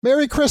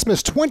Merry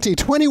Christmas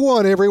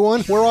 2021,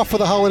 everyone. We're off for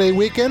the holiday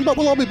weekend, but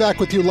we'll all be back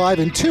with you live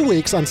in 2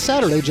 weeks on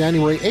Saturday,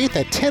 January 8th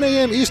at 10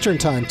 a.m. Eastern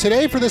Time.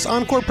 Today, for this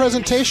encore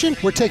presentation,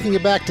 we're taking you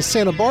back to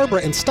Santa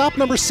Barbara and stop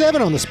number 7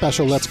 on the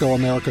special Let's Go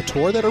America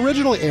tour that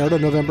originally aired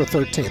on November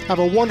 13th. Have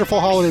a wonderful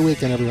holiday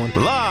weekend, everyone.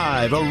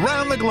 Live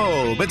around the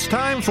globe, it's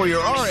time for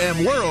your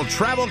RM World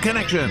Travel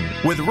Connection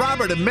with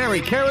Robert and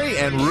Mary Carey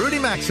and Rudy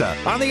Maxa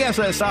on the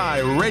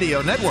SSI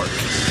Radio Network.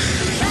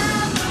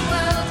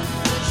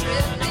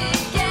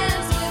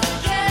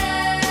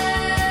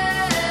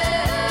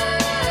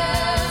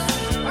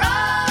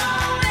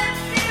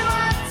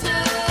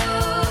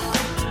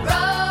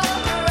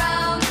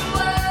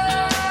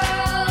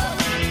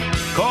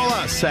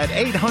 At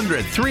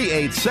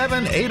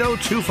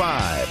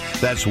 800-387-8025.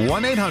 That's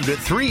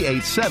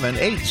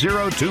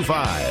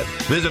 1-800-387-8025.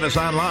 Visit us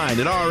online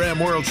at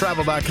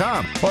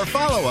rmworldtravel.com or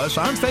follow us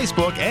on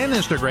Facebook and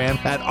Instagram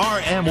at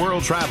RM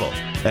World Travel.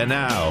 And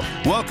now,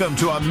 welcome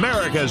to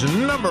America's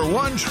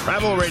 #1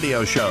 travel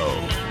radio show.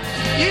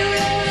 You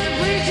really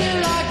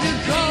preaching like the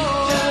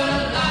cold.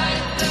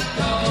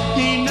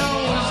 He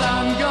knows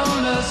I'm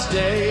gonna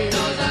stay.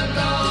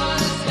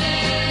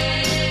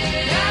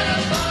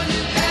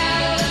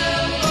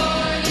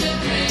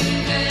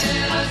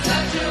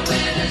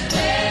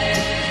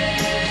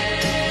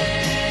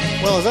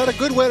 Well, is that a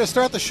good way to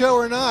start the show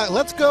or not?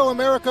 Let's go,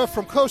 America,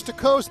 from coast to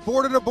coast,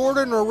 border to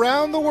border, and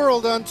around the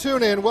world on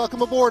TuneIn.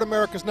 Welcome aboard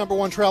America's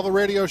 #1 travel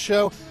radio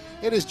show.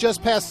 It is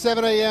just past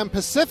 7 a.m.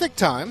 Pacific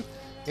time.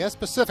 Yes,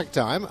 Pacific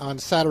time on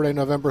Saturday,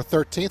 November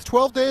 13th,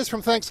 12 days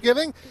from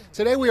Thanksgiving.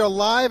 Today we are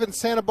live in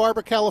Santa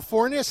Barbara,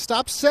 California.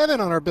 Stop 7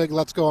 on our big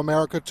Let's Go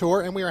America tour,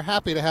 and we are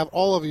happy to have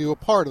all of you a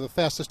part of the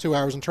fastest 2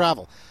 hours in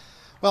travel.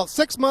 Well,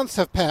 6 months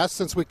have passed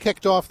since we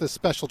kicked off this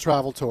special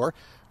travel tour.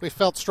 We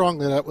felt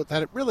strongly that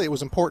it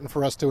was important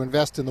for us to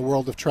invest in the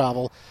world of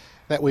travel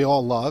that we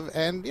all love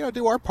and,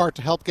 do our part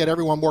to help get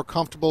everyone more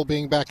comfortable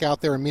being back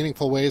out there in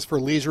meaningful ways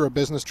for leisure or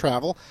business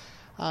travel,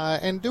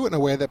 and do it in a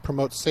way that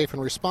promotes safe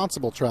and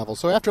responsible travel.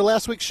 So after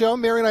last week's show,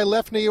 Mary and I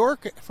left New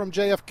York from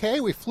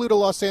JFK. We flew to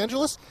Los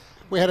Angeles.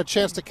 We had a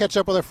chance to catch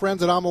up with our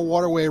friends at AMA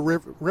Waterway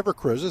River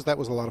Cruises. That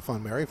was a lot of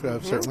fun, Mary.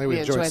 Certainly, we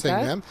enjoyed seeing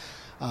them.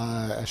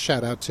 A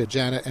shout out to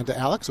Janet and to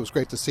Alex. It was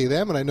great to see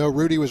them. And I know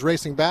Rudy was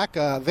racing back,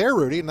 their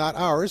Rudy, not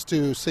ours,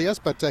 to see us,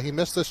 but he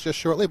missed us just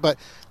shortly. But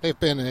they've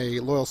been a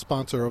loyal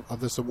sponsor of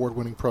this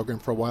award-winning program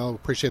for a while. We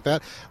appreciate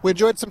that. We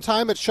enjoyed some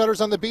time at Shutters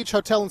on the Beach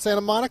Hotel in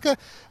Santa Monica.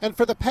 And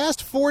for the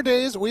past 4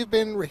 days, we've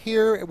been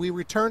here. We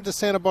returned to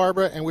Santa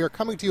Barbara, and we are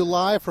coming to you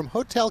live from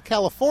Hotel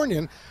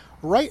Californian,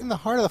 right in the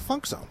heart of the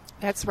Funk Zone.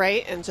 That's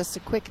right, and just a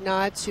quick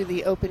nod to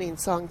the opening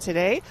song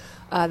today.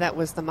 That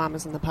was the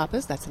Mamas and the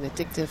Papas. That's an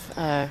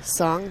addictive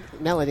song,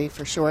 melody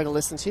for sure to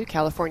listen to.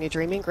 California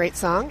Dreaming, great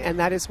song, and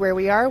that is where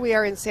we are. We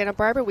are in Santa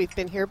Barbara. We've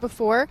been here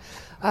before.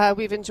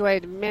 We've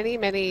enjoyed many,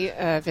 many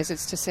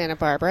visits to Santa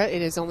Barbara.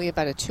 It is only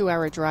about a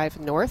 2-hour drive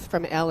north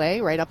from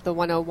L.A., right up the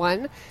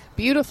 101.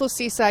 Beautiful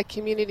seaside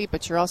community,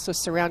 but you're also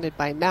surrounded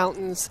by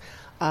mountains.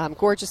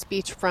 Gorgeous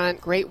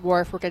beachfront, great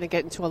wharf. We're going to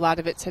get into a lot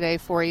of it today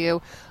for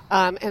you.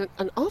 And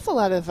an awful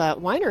lot of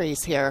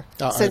wineries here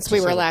since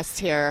we were last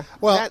here.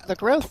 Well, the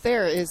growth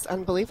there is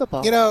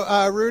unbelievable.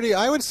 Rudy,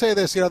 I would say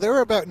this. There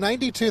are about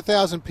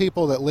 92,000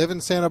 people that live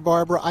in Santa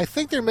Barbara. I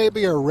think there may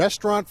be a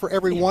restaurant for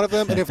every one of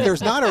them. And if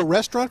there's not a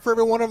restaurant for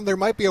every one of them, there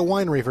might be a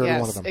winery for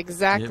every one of them. Yes,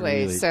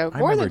 exactly. So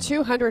more than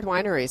 200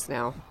 wineries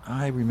now.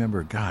 I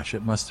remember,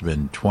 it must have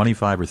been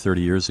 25 or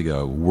 30 years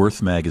ago,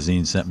 Worth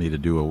magazine sent me to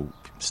do a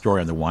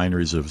story on the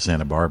wineries of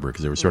Santa Barbara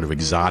because they were sort of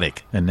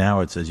exotic. And now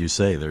it's, as you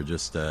say, they're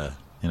just, they're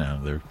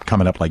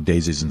coming up like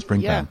daisies in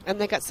springtime. Yeah, and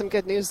they got some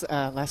good news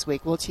last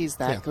week. We'll tease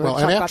that. Yeah. Well,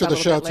 and after the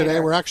show today,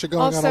 we're actually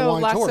going on a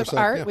wine tour. Also, lots of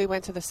art. Yeah. We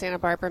went to the Santa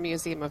Barbara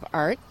Museum of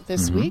Art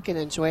this week and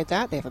enjoyed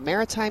that. They have a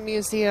maritime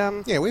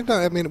museum. Yeah, we've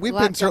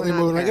been certainly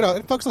moving.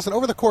 Folks, listen,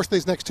 over the course of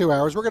these next 2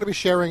 hours, we're going to be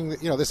sharing,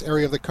 this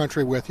area of the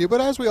country with you. But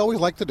as we always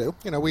like to do,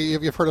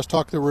 you've heard us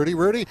talk to Rudy.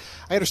 Rudy,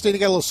 I understand you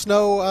got a little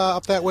snow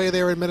up that way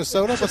there in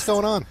Minnesota. What's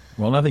going on?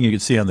 Well, nothing you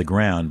could see on the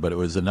ground, but it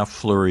was enough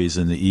flurries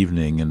in the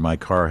evening in my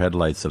car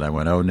headlights that I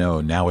went, oh no,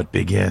 now it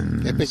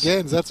begins. It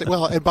begins. That's it.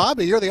 Well, and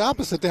Bobby, you're the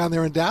opposite down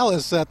there in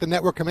Dallas at the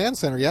Network Command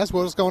Center. Yes,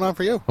 what is going on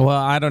for you? Well,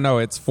 I don't know.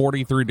 It's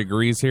 43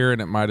 degrees here,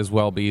 and it might as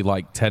well be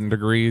like 10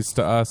 degrees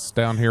to us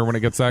down here when it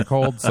gets that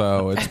cold.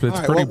 So it's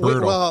right, pretty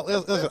brutal. Well,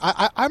 listen,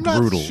 I'm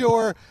not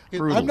sure.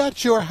 Brutal. I'm not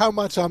sure how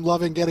much I'm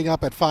loving getting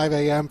up at 5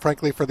 a.m.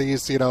 Frankly, for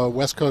these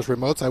West Coast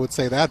remotes, I would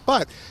say that.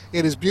 But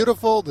it is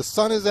beautiful. The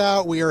sun is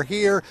out. We are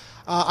here.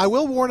 I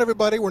will warn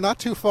everybody, we're not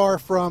too far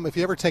from, if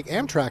you ever take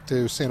Amtrak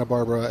to Santa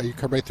Barbara, you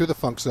come right through the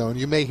Funk Zone,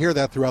 You may hear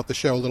that throughout the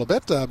show a little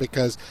bit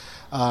because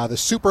the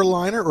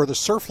Superliner, or the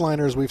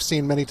Surfliner, as we've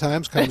seen many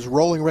times, comes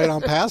rolling right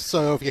on past.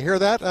 So if you hear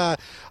that,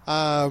 it's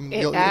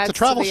a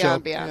travel to the show.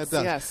 ambiance. Yeah, it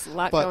does. Yes, a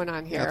lot going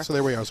on here. Yeah, so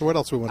there we are. So what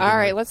else we want to do? All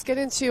right, let's get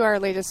into our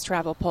latest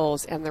travel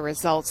polls and the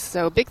results.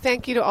 So big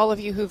thank you to all of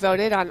you who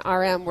voted on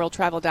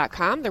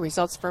rmworldtravel.com. The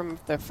results from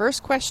the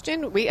first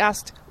question, we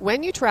asked,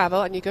 when you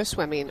travel and you go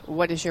swimming,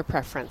 what is your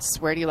preference?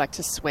 Where do you like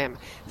to swim?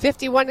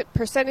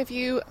 51% of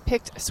you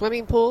picked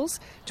swimming pools,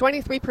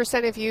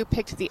 23% of you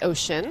picked the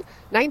ocean,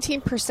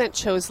 19%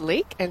 chose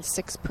lake, and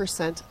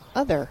 6%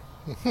 other.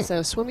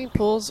 So swimming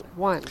pools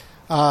won.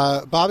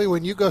 Bobby,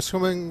 when you go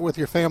swimming with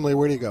your family,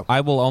 where do you go?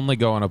 I will only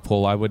go in a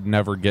pool. I would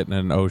never get in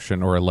an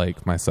ocean or a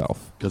lake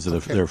myself. Because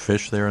of there are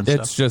fish there and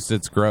It's stuff? just,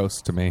 it's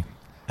gross to me.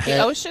 The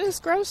ocean is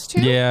gross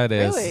too? Yeah, it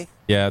is. Really?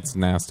 Yeah, it's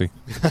nasty.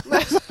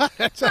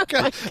 That's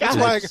okay. That's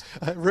why,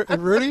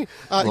 Rudy,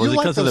 Well, you is it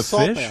like because of the those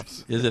salt fish?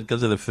 baths. Is it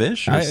because of the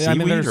fish or I seaweed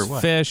mean, or there's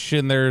what? fish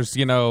and there's,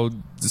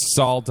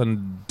 salt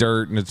and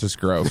dirt, and it's just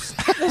gross.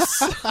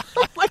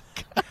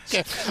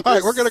 All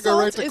right, we're going to go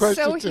right to Salt is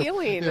question so 2.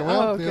 healing. Yeah,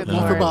 well, Oh, good for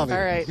Lord. Bobby. All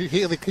right.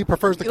 He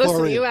prefers the Listen,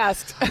 chlorine. you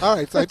asked. All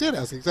right, so I did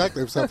ask,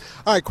 exactly. So,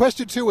 all right,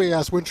 question 2 we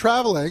asked, when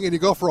traveling and you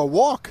go for a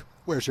walk,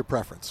 where's your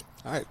preference?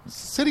 All right,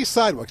 city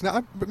sidewalks.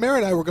 Now, Mary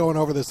and I were going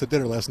over this at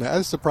dinner last night.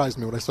 It surprised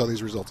me when I saw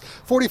these results.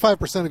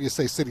 45% of you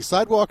say city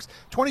sidewalks.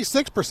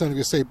 26% of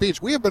you say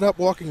beach. We have been up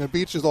walking on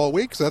beaches all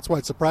week, so that's why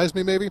it surprised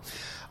me maybe.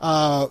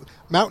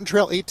 Mountain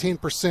trail, 18%,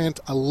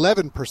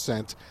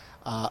 11%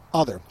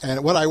 other.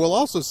 And what I will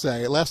also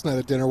say, last night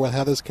at dinner,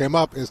 how this came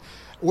up is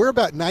we're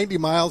about 90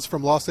 miles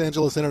from Los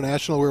Angeles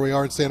International, where we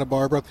are in Santa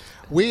Barbara.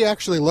 We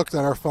actually looked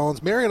at our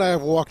phones. Mary and I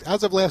have walked,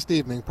 as of last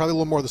evening, probably a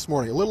little more this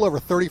morning, a little over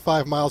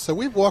 35 miles. So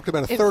we've walked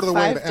about a In third of the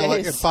way 5 to LA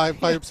in days.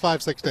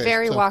 5-6 days.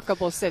 Very So,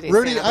 walkable city.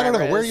 Rudy, Santa I don't know.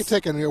 Barbara Where are you is.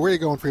 taking? Where are you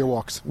going for your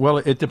walks? Well,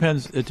 it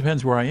depends. It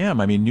depends where I am.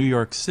 I mean, New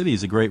York City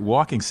is a great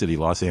walking city.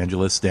 Los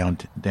Angeles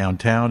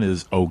downtown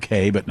is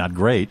okay, but not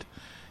great.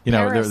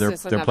 Paris There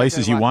is are another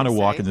places good you want to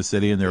walking walk city. in the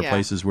city, and there are Yeah.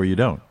 places where you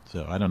don't.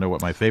 So I don't know what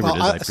my favorite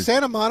is.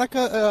 Santa Monica,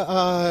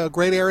 a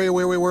great area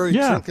where we were. You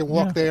Yeah, can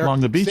walk yeah. there.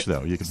 Along the beach,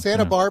 though. You can-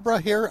 Santa yeah. Barbara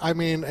here, I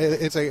mean,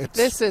 it's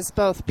This is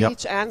both Yep.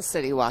 beach and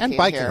city walking and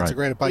biking. here. It's a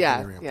great biking Yeah,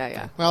 area.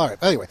 yeah. Well, all right.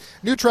 Anyway,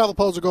 new travel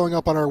polls are going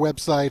up on our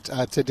website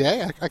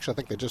today. Actually, I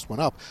think they just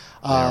went up.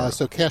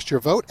 So cast your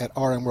vote at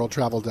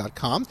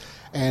rmworldtravel.com.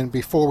 And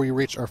before we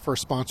reach our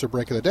first sponsor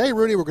break of the day,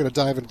 Rudy, we're going to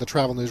dive into the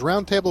Travel News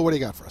Roundtable. What do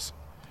you got for us?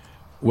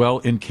 Well,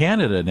 in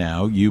Canada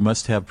now, you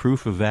must have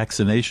proof of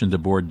vaccination to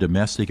board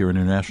domestic or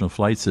international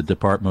flights that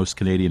depart most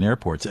Canadian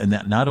airports. And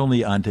that not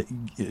only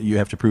you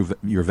have to prove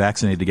you're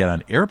vaccinated to get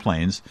on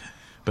airplanes,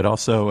 but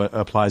also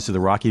applies to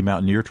the Rocky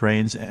Mountaineer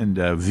trains and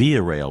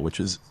Via Rail, which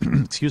is,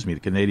 the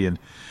Canadian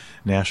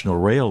National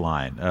Rail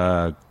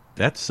Line.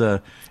 That's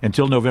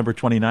until November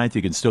 29th,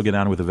 you can still get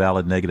on with a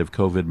valid negative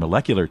COVID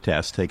molecular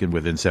test taken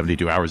within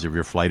 72 hours of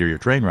your flight or your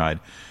train ride.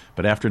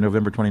 But after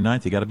November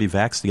 29th, you got to be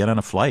vaxxed to get on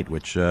a flight,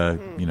 which,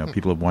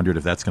 people have wondered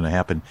if that's going to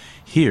happen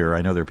here.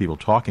 I know there are people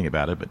talking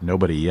about it, but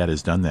nobody yet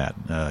has done that,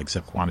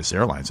 except Qantas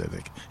Airlines, I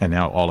think, and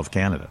now all of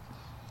Canada.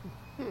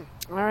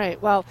 All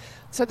right. Well,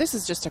 so this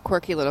is just a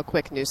quirky little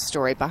quick news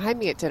story. Behind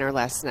me at dinner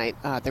last night,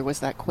 there was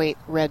that quaint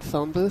red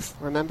phone booth,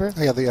 remember?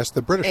 Oh, yeah,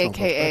 the British phone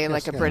booth, AKA right?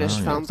 like Yes, a British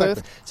yeah, phone exactly.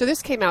 booth. So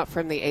this came out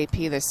from the AP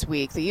this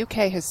week. The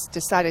UK has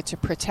decided to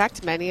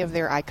protect many of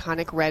their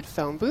iconic red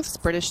phone booths.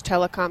 British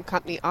telecom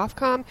company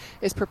Ofcom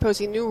is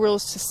proposing new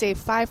rules to save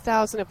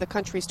 5,000 of the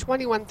country's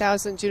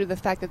 21,000 due to the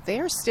fact that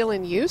they are still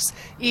in use,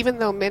 even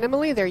though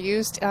minimally they're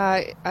used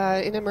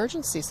in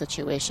emergency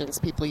situations.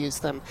 People use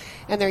them.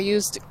 And they're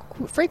used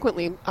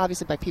frequently,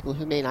 obviously, by people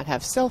who may not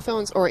have cell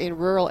phones or in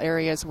rural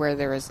areas where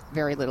there is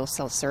very little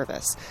cell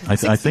service. I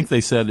think they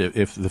said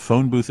if the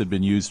phone booth had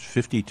been used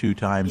 52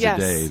 times Yes,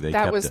 a day, they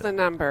that kept was it. the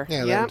number.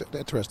 Yeah, Yep.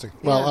 interesting.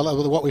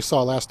 Well, what we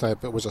saw last time,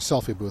 it was a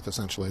selfie booth,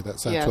 essentially.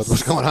 That's Yes. what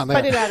was going on there.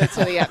 But it added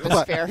to the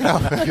atmosphere.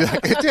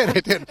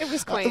 It did. It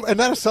was quaint. And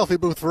not a selfie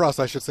booth for us,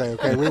 I should say.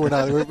 Okay, we were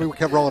not. We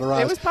kept rolling our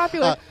eyes. It was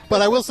popular.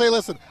 But I will say,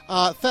 listen,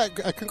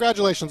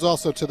 congratulations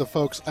also to the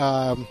folks,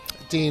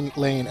 Dean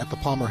Lane at the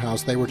Palmer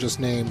House. They were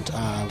just named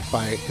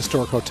by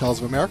Historic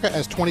Hotels of America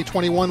as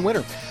 2021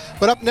 winner.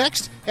 But up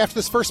next, after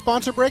this first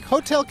sponsor break,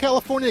 Hotel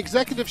California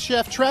executive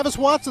chef Travis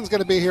Watson's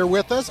going to be here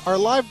with us. Our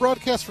live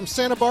broadcast from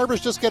Santa Barbara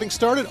is just getting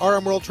started.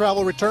 RM World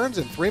Travel returns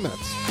in 3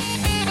 minutes.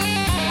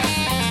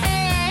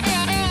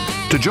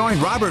 To join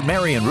Robert,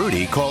 Mary, and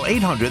Rudy, call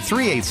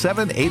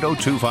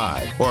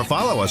 800-387-8025 or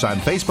follow us on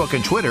Facebook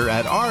and Twitter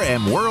at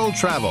RM World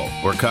Travel.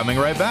 We're coming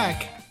right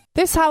back.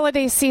 This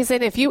holiday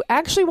season, if you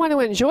actually want to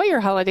enjoy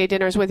your holiday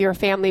dinners with your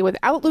family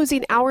without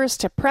losing hours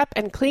to prep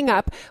and clean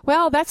up,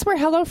 well, that's where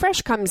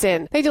HelloFresh comes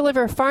in. They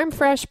deliver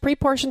farm-fresh,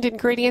 pre-portioned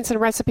ingredients and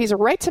recipes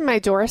right to my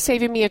door,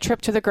 saving me a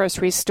trip to the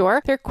grocery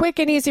store. Their quick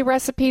and easy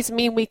recipes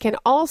mean we can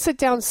all sit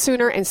down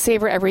sooner and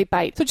savor every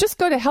bite. So just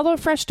go to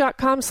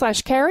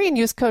HelloFresh.com/Carrie and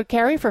use code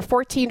Carrie for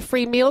 14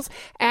 free meals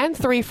and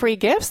 3 free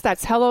gifts.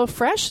 That's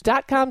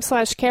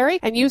HelloFresh.com/Carrie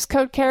and use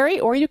code Carrie,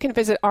 or you can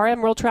visit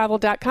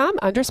rmworldtravel.com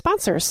under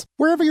sponsors.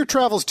 Wherever your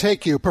travels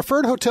take you,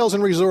 Preferred Hotels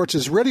and Resorts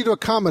is ready to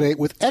accommodate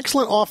with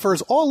excellent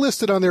offers all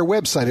listed on their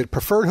website at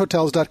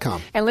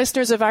preferredhotels.com. And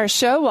listeners of our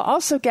show will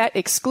also get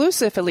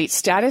exclusive elite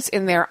status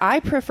in their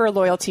I Prefer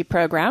loyalty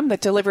program that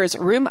delivers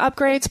room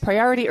upgrades,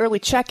 priority early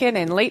check-in,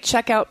 and late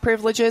checkout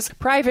privileges,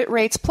 private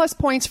rates, plus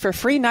points for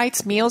free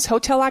nights, meals,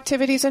 hotel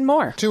activities, and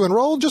more. To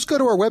enroll, just go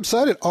to our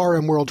website at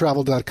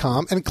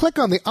rmworldtravel.com and click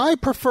on the I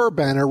Prefer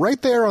banner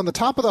right there on the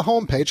top of the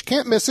homepage.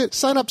 Can't miss it.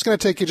 Sign up's going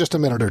to take you just a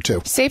minute or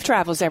two. Safe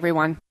travels,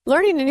 everyone.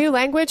 Learning a new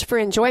language for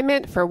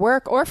enjoyment, for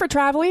work, or for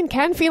traveling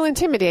can feel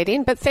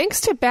intimidating, but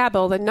thanks to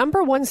Babbel, the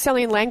 #1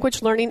 selling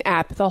language learning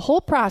app, the whole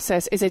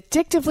process is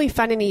addictively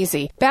fun and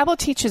easy. Babbel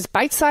teaches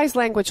bite-sized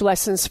language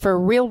lessons for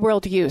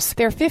real-world use.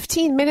 Their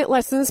 15-minute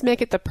lessons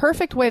make it the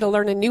perfect way to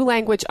learn a new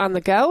language on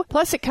the go,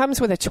 plus it comes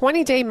with a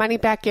 20-day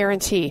money-back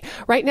guarantee.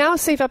 Right now,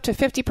 save up to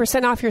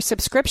 50% off your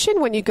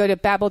subscription when you go to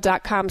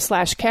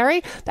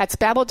babbel.com/carry. That's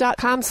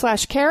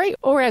babbel.com/carry,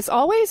 or as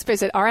always,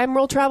 visit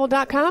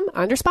rmworldtravel.com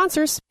under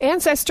sponsors.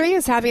 Ancestry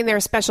is having their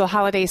special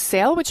holiday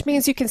sale, which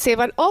means you can save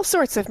on all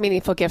sorts of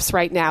meaningful gifts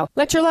right now.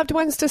 Let your loved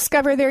ones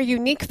discover their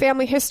unique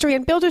family history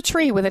and build a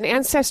tree with an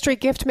Ancestry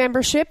gift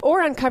membership,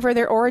 or uncover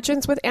their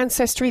origins with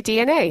Ancestry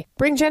DNA.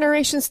 Bring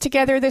generations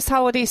together this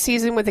holiday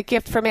season with a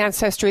gift from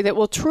Ancestry that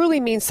will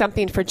truly mean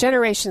something for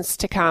generations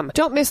to come.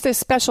 Don't miss this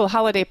special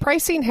holiday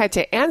pricing. Head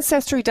to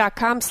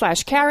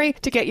ancestry.com/carry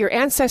to get your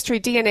Ancestry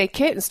DNA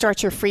kit and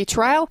start your free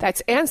trial.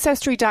 That's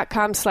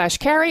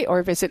ancestry.com/carry,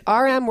 or visit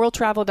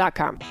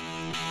rmworldtravel.com.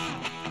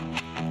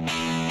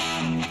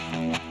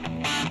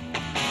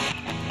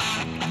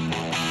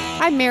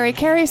 I'm Mary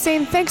Carey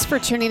saying thanks for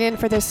tuning in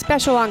for this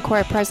special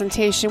encore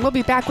presentation. We'll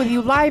be back with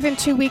you live in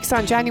 2 weeks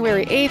on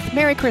January 8th.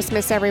 Merry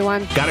Christmas,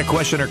 everyone. Got a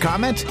question or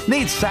comment?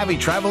 Need savvy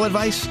travel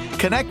advice?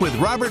 Connect with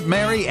Robert,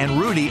 Mary,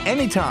 and Rudy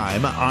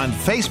anytime on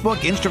Facebook,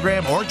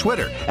 Instagram, or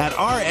Twitter at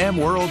RM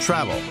World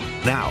Travel.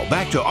 Now,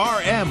 back to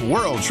RM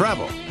World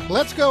Travel.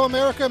 Let's go,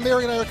 America.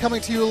 Mary and I are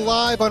coming to you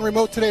live on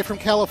remote today from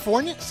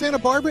California, Santa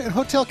Barbara, and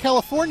Hotel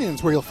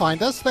Californians, where you'll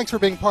find us. Thanks for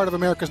being part of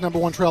America's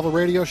 #1 travel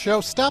radio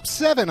show. Stop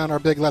 7 on our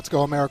big Let's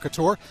Go America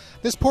tour.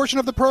 This portion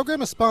of the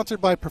program is sponsored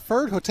by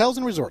Preferred Hotels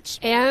and Resorts.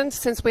 And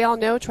since we all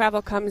know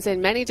travel comes in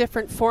many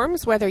different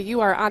forms, whether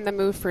you are on the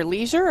move for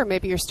leisure or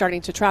maybe you're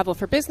starting to travel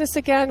for business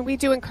again, we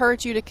do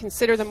encourage you to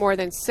consider the more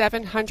than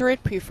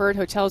 700 Preferred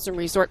Hotels and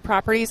Resort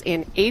properties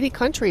in 80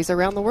 countries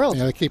around the world.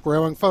 Yeah, they keep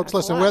growing, folks.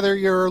 That's Listen, whether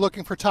you're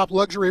looking for top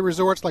luxury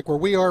resorts like where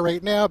we are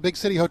right now, big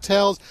city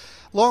hotels,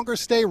 longer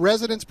stay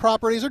residence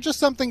properties, or just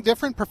something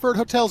different, Preferred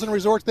Hotels and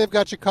Resorts, they've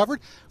got you covered.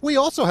 We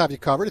also have you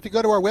covered. If you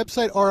go to our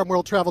website,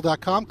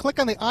 rmworldtravel.com,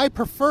 click on the I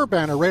Prefer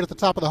banner right at the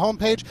top of the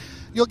homepage.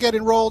 You'll get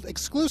enrolled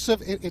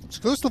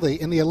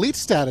exclusively in the elite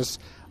status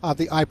of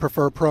the I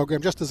Prefer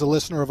program, just as a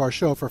listener of our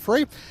show for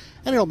free,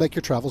 and it'll make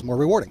your travels more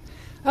rewarding.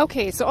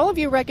 Okay, so all of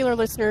you regular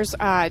listeners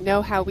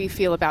know how we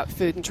feel about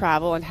food and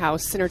travel and how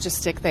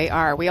synergistic they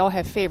are. We all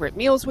have favorite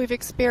meals we've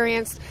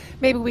experienced.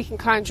 Maybe we can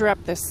conjure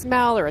up the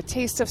smell or a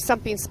taste of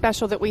something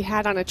special that we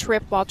had on a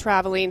trip while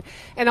traveling.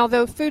 And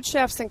although food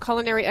chefs and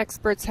culinary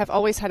experts have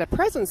always had a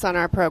presence on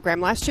our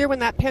program, last year when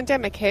that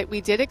pandemic hit,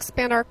 we did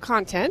expand our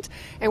content,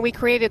 and we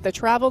created the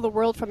Travel the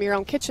World from Your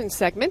Own Kitchen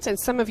segment. And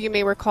some of you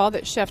may recall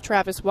that Chef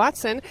Travis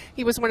Watson,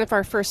 he was one of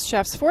our first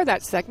chefs for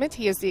that segment.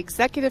 He is the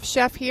executive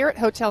chef here at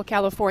Hotel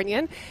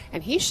Californian.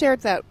 And he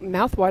shared that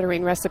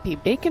mouth-watering recipe,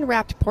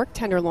 bacon-wrapped pork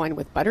tenderloin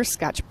with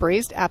butterscotch,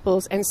 braised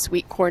apples, and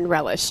sweet corn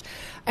relish.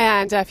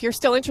 And if you're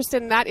still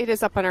interested in that, it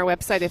is up on our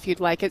website if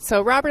you'd like it.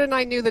 So Robert and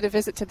I knew that a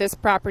visit to this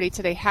property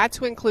today had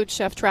to include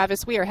Chef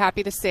Travis. We are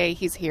happy to say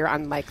he's here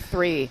on mic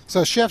 3.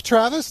 So Chef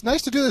Travis,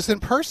 nice to do this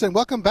in person.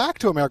 Welcome back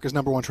to America's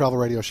 #1 travel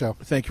radio show.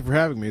 Thank you for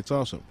having me. It's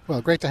awesome.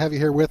 Well, great to have you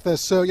here with us.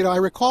 So, I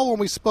recall when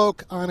we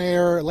spoke on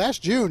air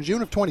last June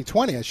of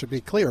 2020, I should be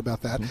clear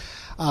about that.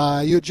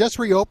 You had just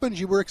reopened.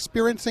 You were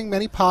experiencing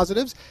many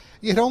positives.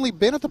 You had only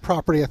been at the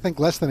property, I think,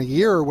 less than a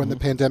year when the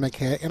pandemic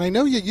hit. And I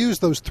know you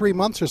used those 3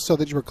 months or so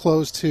that you were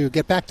closed to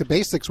get back to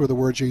basics, were the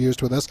words you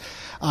used with us.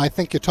 I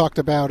think you talked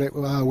about it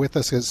with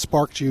us. It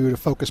sparked you to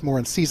focus more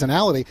on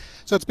seasonality.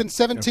 So it's been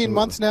 17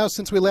 months now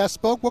since we last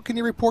spoke. What can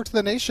you report to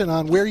the nation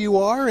on where you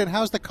are and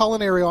how's the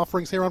culinary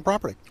offerings here on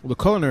property? Well, the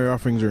culinary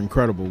offerings are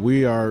incredible.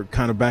 We are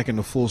kind of back in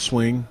the full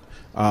swing.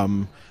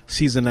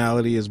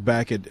 Seasonality is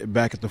back at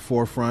the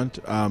forefront,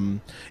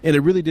 and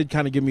it really did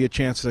kind of give me a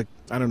chance to,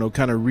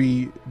 kind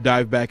of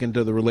dive back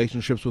into the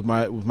relationships with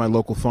my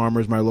local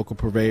farmers, my local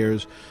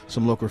purveyors,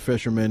 some local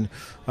fishermen.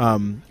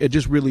 It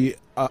just really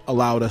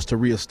allowed us to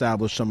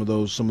reestablish some of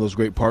those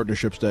great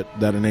partnerships that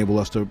enable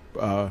us to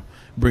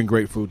bring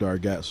great food to our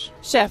guests.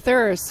 Chef,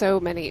 there are so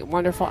many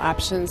wonderful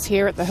options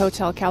here at the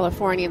Hotel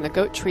California, and the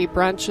Goat Tree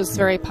Brunch is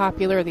very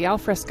popular. The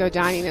alfresco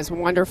dining is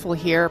wonderful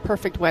here,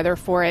 perfect weather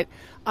for it.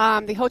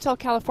 The Hotel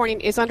Californian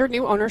is under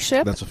new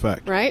ownership. That's a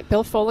fact. Right?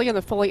 Bill Foley and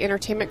the Foley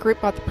Entertainment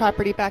Group bought the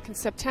property back in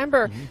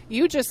September.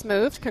 You just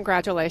moved.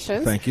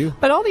 Congratulations. Thank you.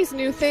 But all these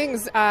new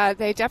things,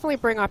 they definitely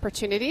bring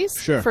opportunities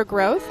for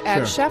growth,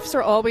 and chefs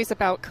are always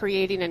about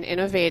creating and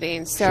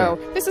innovating. So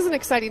this is an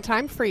exciting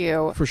time for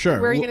you. For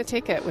sure. Where are you going to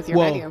take it with your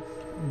menu?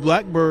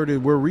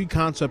 Blackbird, we're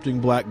reconcepting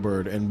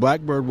Blackbird, and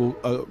Blackbird will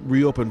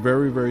reopen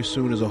very, very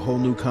soon as a whole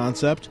new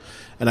concept.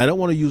 And I don't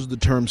want to use the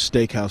term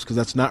steakhouse because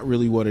that's not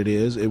really what it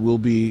is. There will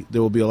be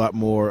a lot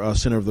more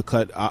center of the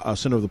plate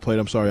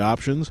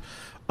options.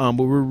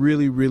 But we're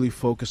really, really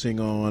focusing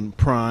on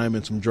prime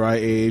and some dry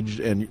aged,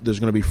 and there's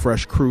going to be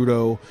fresh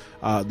crudo.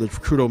 The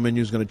crudo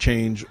menu is going to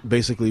change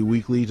basically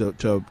weekly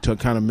to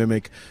kind of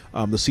mimic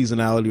the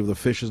seasonality of the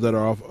fishes that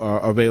are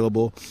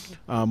available.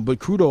 But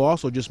crudo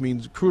also just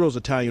means crudo's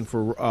Italian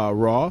for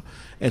raw,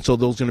 and so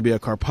there's going to be a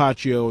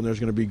carpaccio, and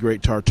there's going to be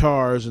great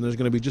tartars, and there's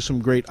going to be just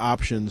some great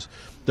options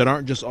that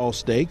aren't just all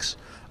steaks.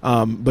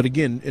 But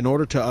again, in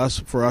order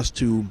for us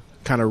to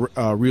kind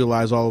of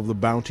realize all of the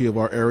bounty of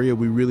our area,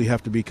 we really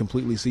have to be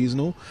completely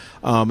seasonal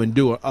and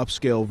do an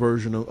upscale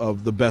version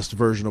of the best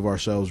version of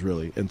ourselves,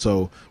 really. And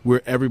so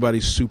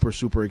everybody's super,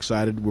 super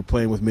excited. We're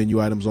playing with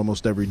menu items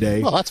almost every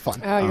day. Well, that's fun.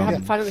 Oh, you're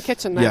having fun in the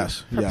kitchen then.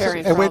 Yes.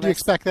 Preparing And for when all do you this.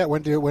 expect that?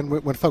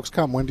 When folks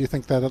come? When do you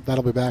think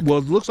that'll be back? Well,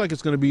 it looks like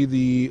it's going to be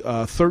the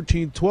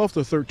 12th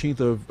or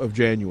 13th of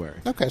January.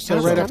 Okay, so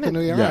That's right coming. after the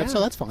New Year. Yeah. All right, so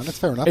that's fine. That's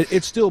fair enough.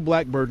 It's still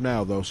Blackbird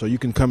now, though, so you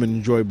can come and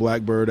enjoy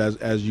Blackbird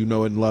as you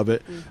know it and love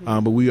it.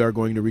 But we are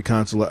going to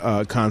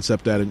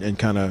concept that and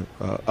kind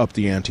of up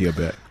the ante a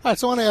bit. All right,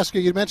 so I want to ask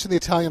you, you mentioned the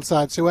Italian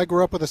side. So I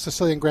grew up with a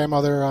Sicilian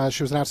grandmother.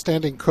 She was an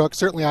outstanding cook.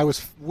 Certainly I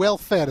was well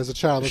fed as a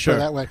child, let's put it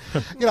that way.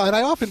 And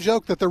I often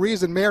joke that the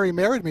reason Mary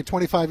married me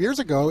 25 years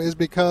ago is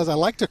because I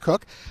like to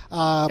cook.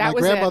 My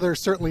was grandmother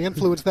certainly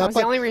influenced that. That was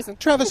the only reason.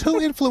 Travis,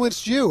 who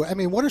influenced you? I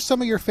mean, what are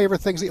some of your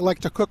favorite things that you like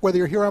to cook, whether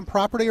you're here on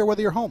property or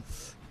whether you're home?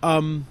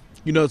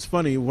 It's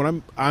funny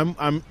when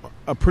I'm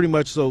pretty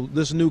much, so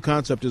this new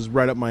concept is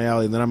right up my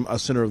alley, and then I'm a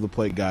center of the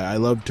plate guy. I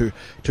love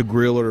to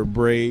grill or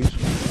braise.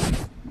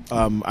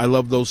 I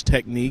love those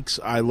techniques.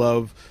 I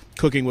love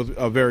cooking with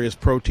various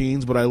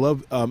proteins, but I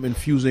love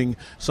infusing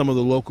some of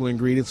the local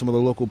ingredients, some of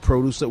the local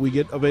produce that we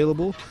get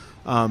available.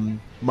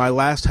 My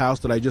last house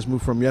that I just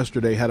moved from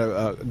yesterday had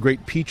a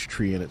great peach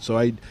tree in it.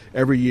 So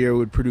every year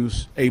would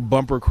produce a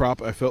bumper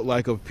crop, I felt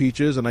like, of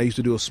peaches, and I used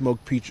to do a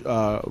smoked peach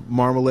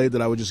marmalade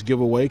that I would just give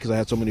away because I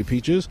had so many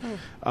peaches.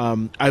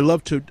 I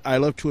love to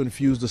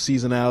infuse the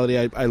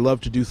seasonality. I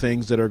love to do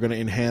things that are going to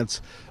enhance.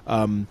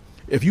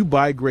 If you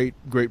buy great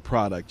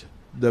product,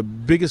 the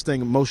biggest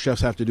thing most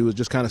chefs have to do is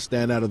just kind of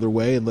stand out of their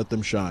way and let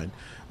them shine.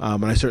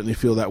 And I certainly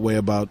feel that way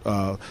about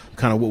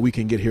kind of what we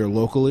can get here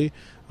locally.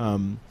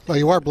 Well,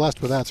 you are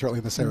blessed with that, certainly,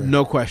 in this area.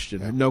 No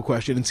question, no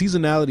question. And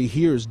seasonality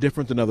here is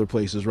different than other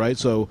places, right?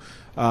 So,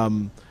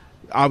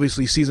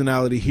 obviously,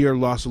 seasonality here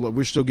lost a lot.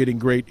 We're still getting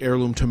great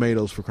heirloom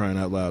tomatoes, for crying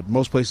out loud.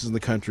 Most places in the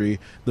country,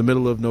 the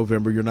middle of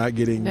November, you're not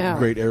getting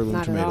great heirloom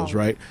not at tomatoes, all.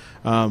 right?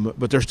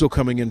 But they're still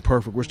coming in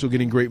perfect. We're still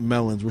getting great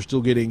melons. We're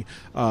still getting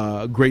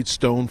great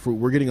stone fruit.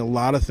 We're getting a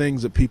lot of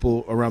things that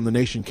people around the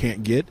nation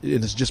can't get,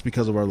 and it's just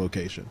because of our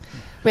location.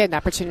 We had an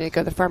opportunity to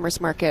go to the farmer's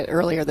market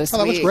earlier this Oh,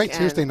 that week. was great and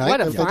Tuesday night. What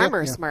a If they did,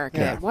 farmer's yeah. market.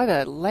 Yeah. What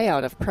a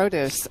layout of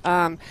produce.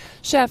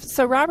 Chef,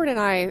 so Robert and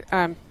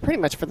I, pretty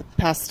much for the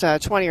past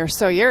 20 or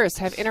so years,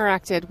 have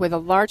interacted with a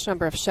large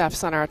number of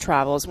chefs on our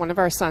travels. One of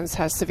our sons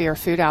has severe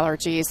food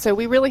allergies, so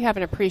we really have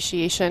an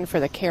appreciation for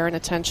the care and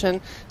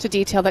attention to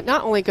detail that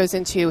not only goes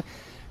into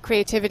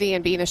creativity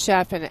and being a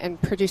chef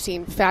and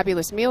producing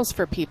fabulous meals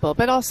for people,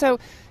 but also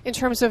in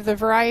terms of the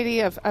variety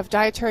of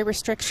dietary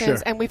restrictions.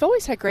 Sure. And we've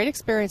always had great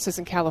experiences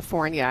in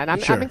California, and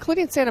I'm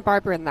including Santa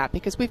Barbara in that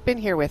because we've been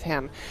here with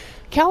him.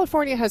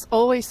 California has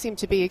always seemed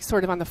to be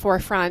sort of on the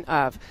forefront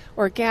of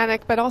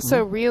organic, but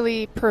also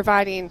really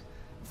providing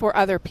for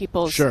other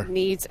people's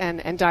needs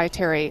and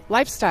dietary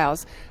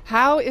lifestyles.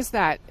 How is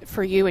that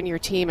for you and your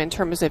team in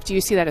terms of, do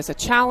you see that as a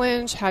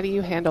challenge? How do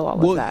you handle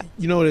all of that?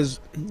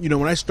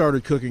 When I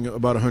started cooking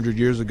about 100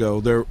 years ago,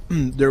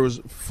 there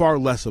was far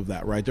less of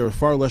that, right? There were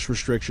far less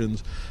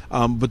restrictions.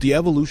 But the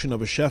evolution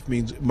of a chef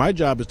means my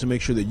job is to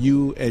make sure that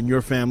you and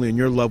your family and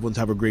your loved ones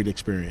have a great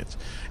experience.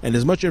 And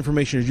as much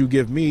information as you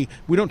give me,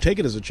 we don't take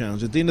it as a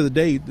challenge. At the end of the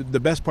day, the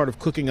best part of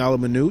cooking a la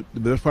minute,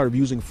 the best part of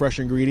using fresh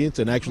ingredients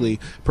and actually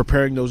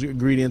preparing those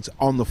ingredients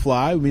on the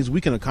fly means we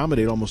can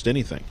accommodate almost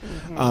anything.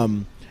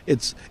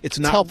 It's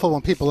not helpful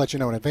when people let you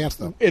know in advance,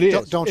 though. It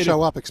is. Don't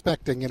show up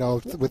expecting,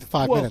 with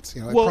 5 minutes.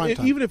 At prime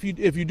time. Even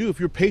if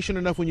you're patient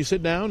enough when you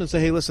sit down and say,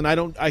 "Hey, listen,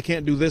 I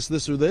can't do this,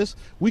 or this,"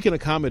 we can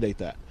accommodate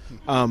that.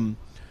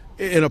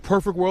 In a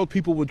perfect world,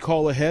 people would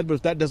call ahead, but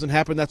if that doesn't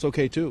happen, that's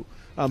okay too.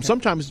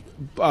 Sometimes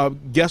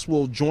guests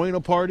will join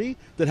a party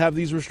that have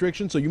these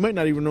restrictions, so you might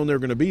not even know they're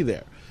going to be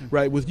there,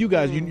 right? With you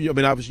guys,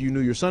 obviously you knew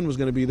your son was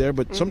going to be there,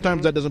 but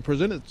sometimes that doesn't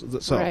present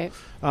itself. Right.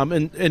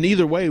 And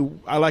either way,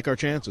 I like our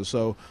chances.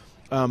 So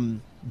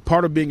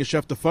part of being a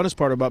chef, the funnest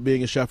part about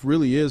being a chef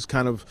really is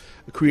kind of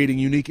creating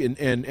unique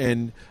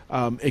and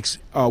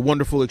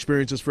wonderful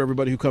experiences for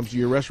everybody who comes to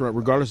your restaurant,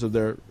 regardless of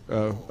their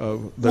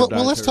well,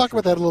 let's talk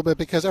about that a little bit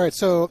because, all right,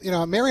 so,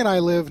 Mary and I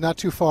live not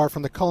too far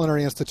from the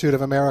Culinary Institute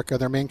of America,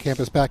 their main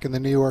campus back in the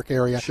New York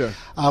area. Sure.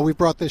 We've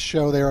brought this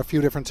show there a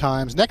few different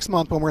times. Next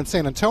month, when we're in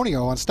San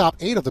Antonio on Stop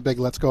 8 of the big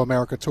Let's Go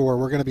America tour,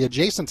 we're going to be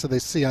adjacent to the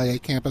CIA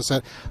campus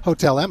at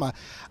Hotel Emma,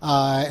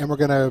 and we're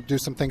going to do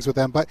some things with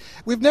them. But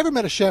we've never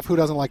met a chef who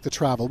doesn't like to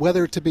travel,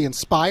 whether to be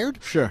inspired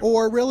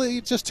or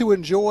really just to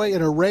enjoy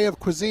an array of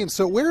cuisines.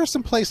 So where are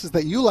some places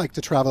that you like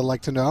to travel,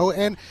 like to know,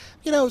 and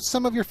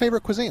some of your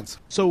favorite cuisines?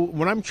 So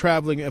when I'm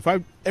traveling,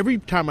 every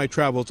time I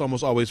travel, it's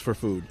almost always for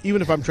food,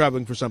 even if I'm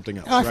traveling for something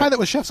else. I find that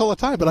with chefs all the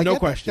time, but no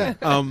question.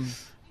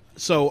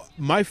 So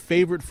my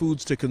favorite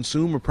foods to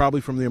consume are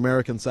probably from the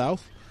American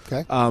South.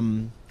 Okay.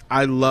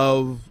 I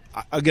love,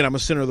 again, I'm a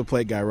center of the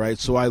plate guy, right?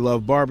 So I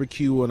love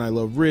barbecue and I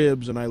love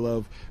ribs and I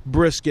love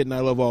brisket and I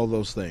love all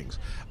those things.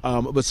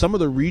 But some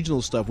of the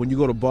regional stuff, when you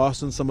go to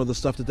Boston, some of the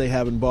stuff that they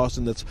have in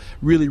Boston that's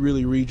really,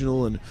 really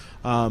regional, and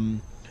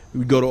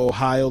we go to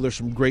Ohio, there's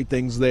some great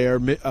things there.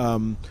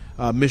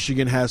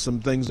 Michigan has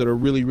some things that are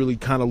really, really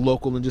kind of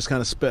local and just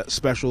kind of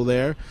special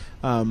there.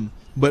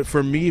 But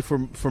for me,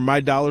 for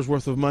my dollar's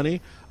worth of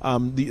money,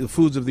 the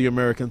foods of the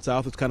American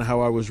South, it's kind of how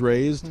I was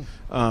raised.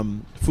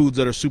 Foods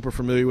that are super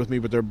familiar with me,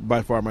 but they're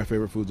by far my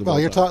favorite foods of all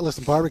time.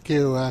 Listen,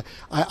 barbecue,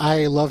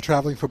 I love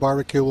traveling for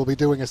barbecue. We'll be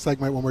doing a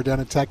segment when we're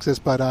down in Texas,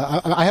 but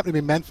I happen to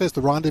be Memphis.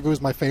 The Rendezvous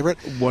is my favorite.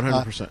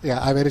 100%.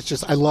 Yeah, I mean, it's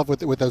just, I love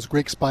with those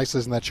Greek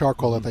spices and that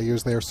charcoal that they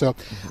use there. So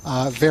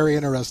very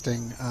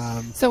interesting.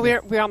 So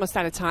we're almost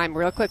out of time.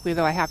 Real quickly,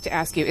 though, I have to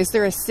ask you, is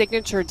there a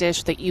signature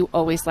dish that you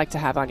always like to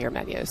have on your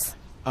menus?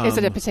 Is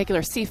it a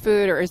particular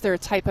seafood, or is there a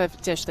type of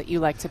dish that you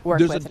like to work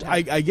with?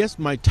 I guess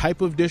my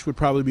type of dish would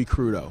probably be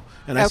crudo,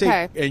 and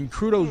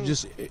crudo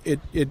just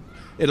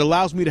it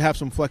allows me to have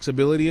some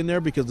flexibility in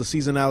there because the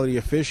seasonality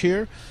of fish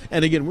here,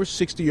 and again, we're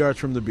 60 yards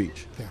from the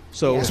beach,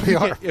 so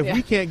if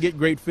we can't get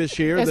great fish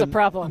here, there's a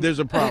problem. There's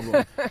a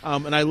problem,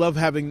 and I love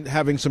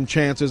having some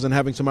chances and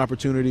having some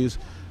opportunities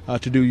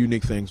to do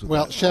unique things.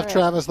 Chef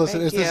Travis,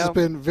 listen, this has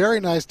been very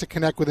nice to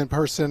connect with in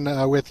person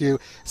with you.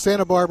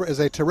 Santa Barbara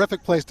is a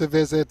terrific place to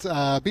visit.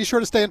 Be sure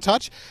to stay in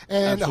touch,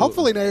 and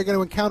hopefully now you're going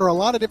to encounter a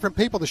lot of different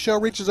people. The show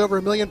reaches over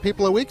 1 million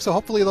people a week, so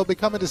hopefully they'll be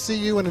coming to see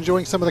you and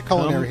enjoying some of the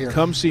culinary here.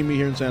 Come see me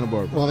here in Santa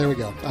Barbara. Well, there we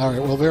go. All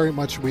right, well, very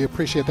much we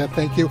appreciate that.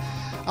 Thank you.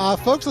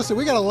 Folks, listen,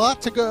 we got a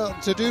lot to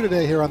do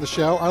today here on the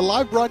show. Our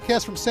live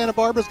broadcast from Santa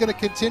Barbara is going to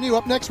continue.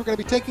 Up next, we're going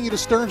to be taking you to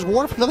Stearns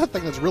Wharf, another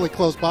thing that's really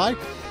close by.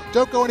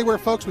 Don't go anywhere,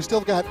 folks. We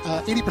still got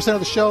 80% of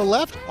the show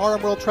left.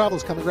 RM World Travel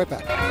is coming right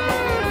back.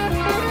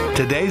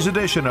 Today's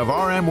edition of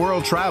RM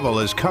World Travel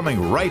is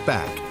coming right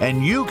back,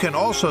 and you can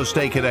also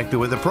stay connected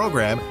with the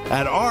program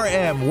at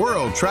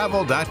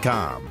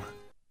rmworldtravel.com.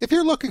 If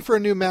you're looking for a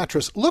new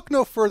mattress, look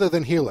no further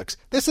than Helix.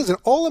 This is an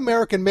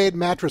all-American-made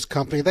mattress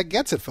company that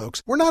gets it,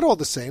 folks. We're not all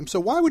the same,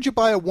 so why would you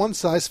buy a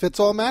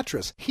one-size-fits-all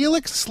mattress?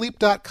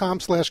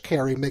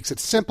 HelixSleep.com/carry makes it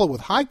simple with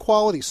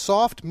high-quality,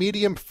 soft,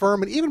 medium,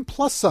 firm, and even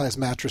plus-size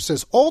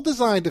mattresses, all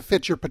designed to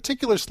fit your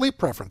particular sleep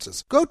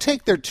preferences. Go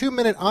take their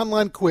 2-minute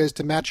online quiz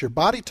to match your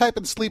body type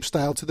and sleep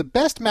style to the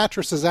best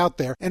mattresses out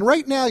there, and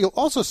right now you'll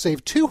also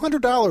save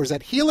 $200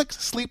 at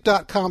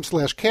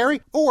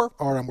HelixSleep.com/carry or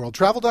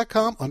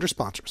rmworldtravel.com under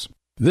sponsors.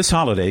 This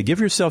holiday, give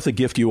yourself the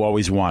gift you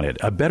always wanted,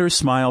 a better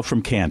smile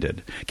from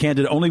Candid.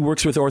 Candid only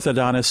works with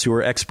orthodontists who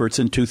are experts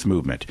in tooth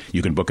movement.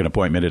 You can book an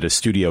appointment at a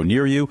studio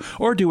near you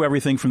or do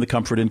everything from the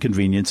comfort and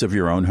convenience of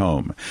your own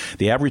home.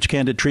 The average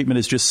Candid treatment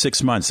is just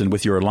 6 months, and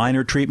with your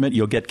aligner treatment,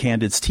 you'll get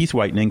Candid's teeth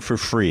whitening for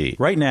free.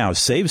 Right now,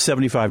 save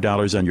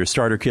 $75 on your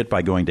starter kit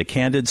by going to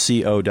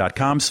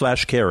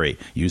candidco.com/carry.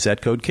 Use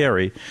that code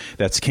CARRY.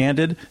 That's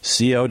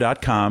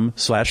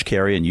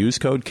candidco.com/carry and use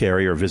code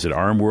CARRY, or visit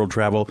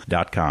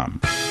rmworldtravel.com.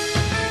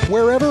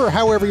 Wherever or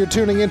however you're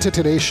tuning into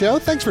today's show,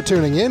 thanks for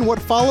tuning in. What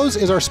follows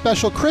is our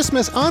special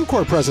Christmas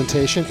encore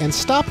presentation and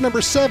stop number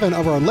 7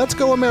 of our Let's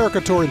Go America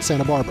tour in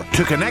Santa Barbara.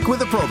 To connect with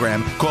the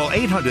program, call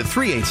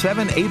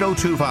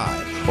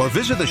 800-387-8025 or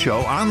visit the show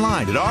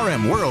online at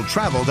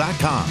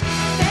rmworldtravel.com.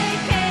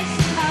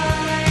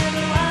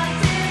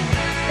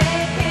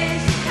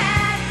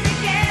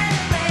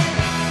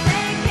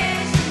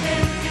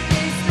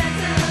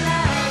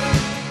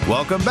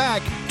 Welcome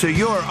back to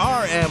your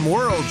RM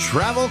World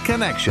Travel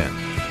Connection.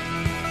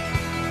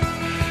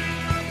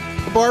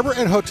 Barbara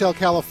and Hotel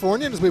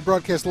California, as we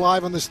broadcast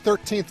live on this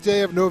 13th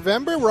day of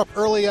November. We're up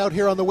early out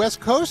here on the West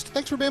Coast.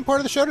 Thanks for being part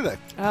of the show today.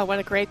 Oh, what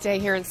a great day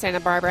here in Santa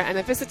Barbara. And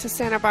a visit to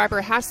Santa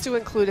Barbara has to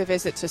include a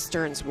visit to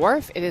Stearns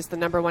Wharf. It is the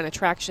 #1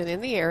 attraction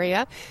in the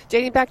area.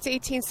 Dating back to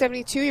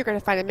 1872, you're going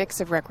to find a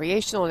mix of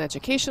recreational and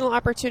educational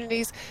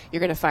opportunities. You're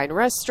going to find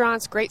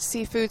restaurants, great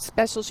seafood,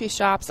 specialty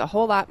shops, a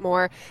whole lot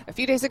more. A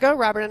few days ago,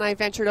 Robert and I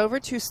ventured over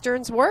to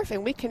Stearns Wharf,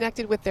 and we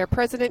connected with their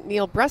president,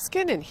 Neil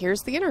Bruskin, and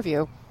here's the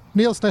interview.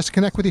 Neil, it's nice to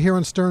connect with you here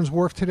on Stearns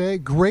Wharf today.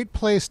 Great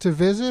place to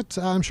visit.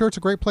 I'm sure it's a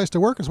great place to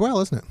work as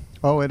well, isn't it?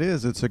 Oh, it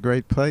is. It's a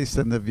great place,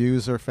 and the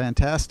views are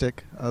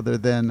fantastic. Other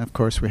than, of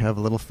course, we have a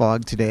little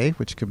fog today,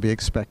 which can be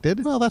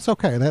expected. Well, that's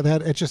okay.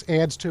 That it just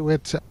adds to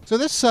it. So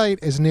this site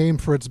is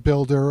named for its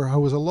builder, who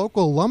was a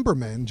local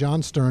lumberman,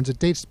 John Stearns. It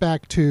dates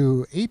back to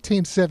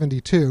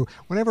 1872.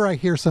 Whenever I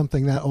hear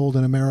something that old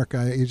in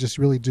America, you just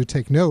really do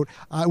take note.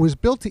 It was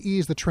built to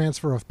ease the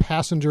transfer of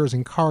passengers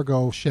and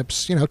cargo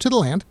ships, to the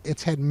land.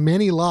 It's had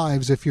many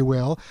lives, if you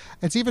will.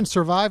 It's even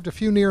survived a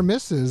few near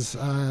misses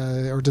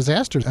or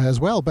disasters as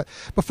well. But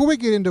before we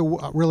get into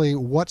really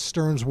what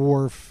Stearns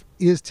Wharf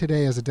is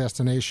today as a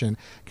destination,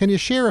 can you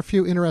share a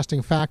few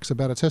interesting facts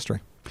about its history?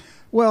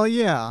 Well,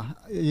 yeah.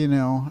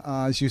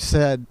 As you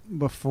said,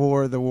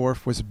 before the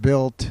wharf was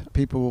built,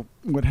 people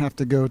would have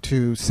to go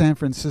to San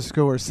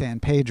Francisco or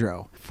San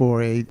Pedro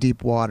for a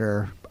deep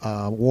water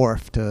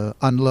wharf to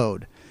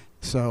unload.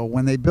 So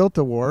when they built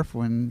the wharf,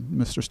 when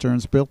Mr.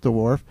 Stearns built the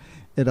wharf,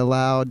 it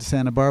allowed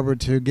Santa Barbara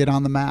to get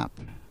on the map.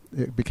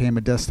 It became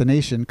a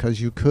destination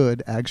because you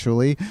could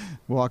actually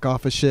walk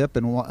off a ship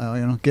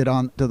and get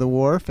onto the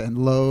wharf and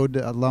load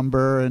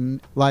lumber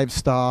and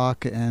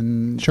livestock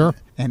and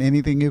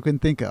anything you can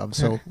think of.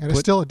 So and it's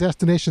still a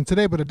destination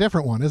today, but a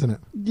different one, isn't it?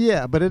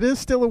 Yeah, but it is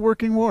still a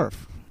working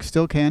wharf.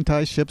 Still can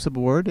tie ships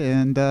aboard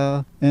and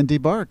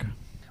debark.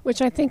 Which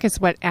I think is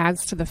what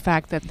adds to the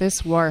fact that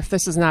this wharf,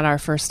 this is not our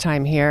first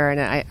time here.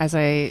 And as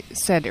I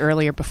said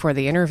earlier before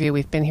the interview,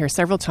 we've been here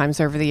several times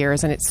over the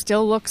years, and it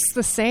still looks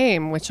the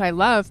same, which I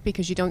love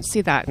because you don't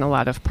see that in a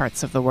lot of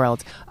parts of the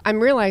world. I'm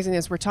realizing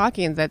as we're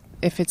talking that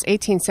if it's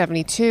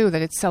 1872,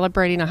 that it's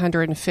celebrating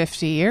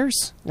 150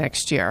 years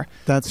next year.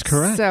 That's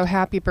correct. So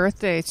happy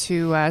birthday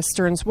to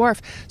Stearns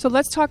Wharf. So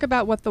let's talk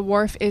about what the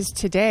wharf is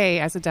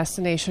today as a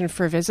destination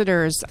for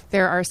visitors.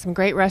 There are some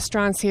great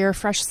restaurants here,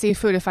 fresh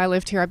seafood. If I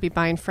lived here, I'd be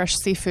buying fresh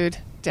seafood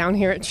down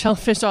here at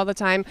Shellfish all the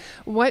time.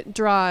 What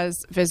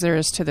draws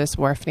visitors to this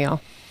wharf, Neil?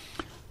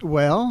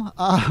 Well,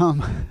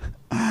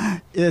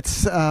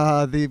 it's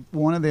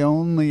one of the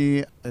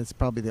only, it's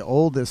probably the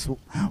oldest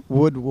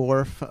wood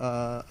wharf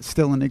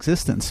still in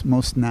existence.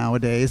 Most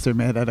nowadays they're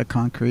made out of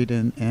concrete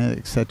and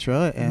et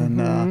cetera,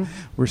 and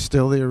we're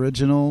still the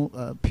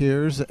original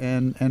piers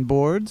and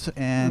boards,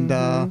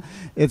 and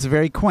it's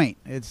very quaint.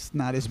 It's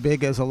not as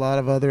big as a lot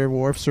of other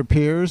wharfs or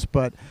piers,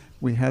 but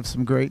we have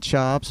some great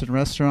shops and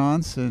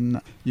restaurants, and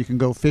you can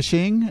go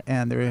fishing,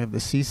 and they have the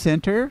Sea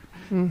Center,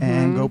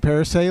 and go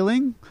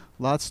parasailing.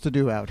 Lots to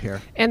do out here.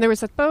 And there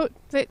was a boat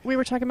that we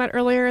were talking about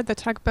earlier, the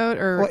tugboat,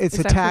 or well, it's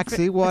a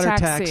taxi, water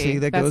taxi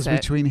that goes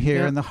between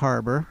here and the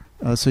harbor.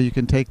 So you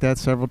can take that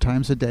several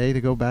times a day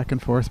to go back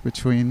and forth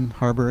between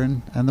harbor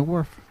and the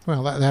wharf.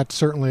 Well, that's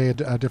certainly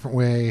a different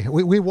way.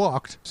 We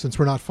walked, since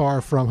we're not far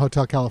from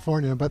Hotel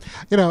California. But,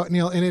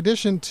 Neil, in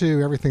addition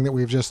to everything that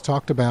we've just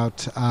talked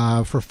about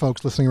for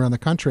folks listening around the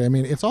country, I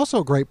mean, it's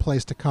also a great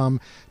place to come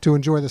to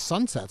enjoy the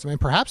sunsets. I mean,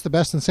 perhaps the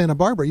best in Santa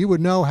Barbara. You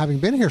would know, having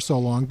been here so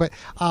long. But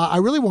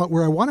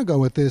where I want to go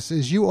with this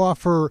is you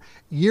offer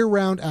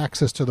year-round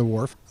access to the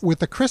wharf. With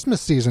the Christmas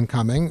season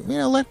coming,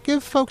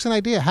 give folks an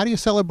idea. How do you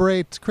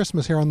celebrate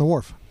Christmas here on the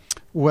wharf?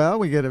 Well,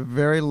 we get a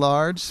very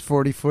large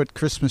 40-foot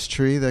Christmas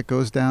tree that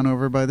goes down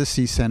over by the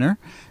Sea Center.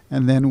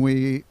 And then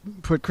we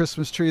put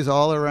Christmas trees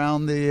all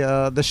around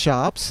the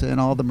shops, and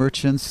all the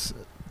merchants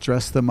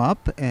dress them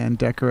up and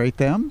decorate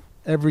them.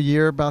 Every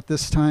year about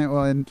this time,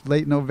 in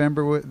late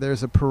November,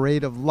 there's a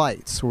parade of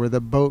lights where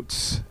the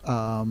boats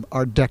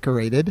are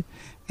decorated,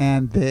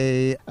 and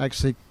they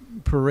actually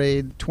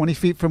parade 20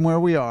 feet from where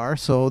we are.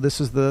 So this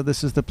is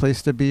the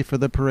place to be for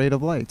the parade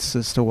of lights,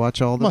 is to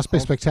watch all the... Must be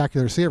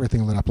spectacular to see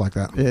everything lit up like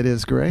that. It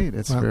is great.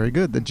 It's very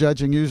good. The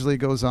judging usually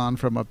goes on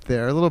from up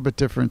there. A little bit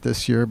different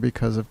this year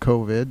because of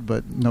COVID,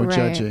 but no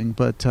judging.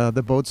 But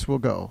the boats will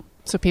go.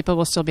 So people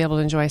will still be able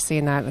to enjoy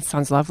seeing that. That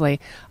sounds lovely.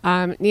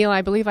 Neil,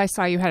 I believe I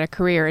saw you had a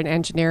career in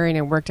engineering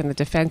and worked in the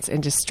defense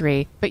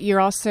industry, but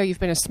you've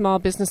been a small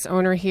business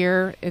owner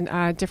here in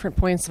different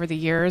points over the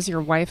years.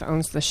 Your wife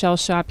owns the Shell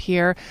Shop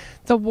here.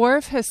 The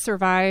wharf has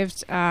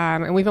survived,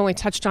 and we've only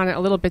touched on it a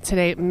little bit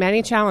today,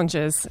 many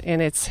challenges in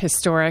its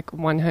historic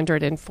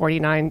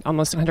 149,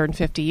 almost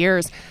 150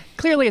 years.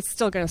 Clearly, it's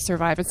still going to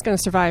survive. It's going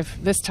to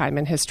survive this time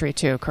in history,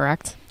 too,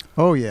 correct?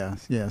 Oh,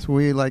 yes.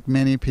 We, like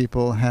many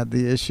people, had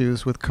the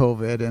issues with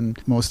COVID,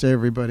 and most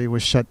everybody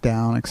was shut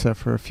down except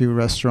for a few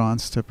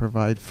restaurants to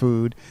provide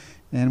food.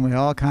 And we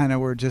all kind of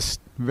were just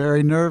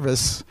very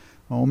nervous.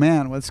 Oh,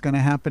 man, what's going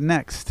to happen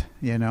next?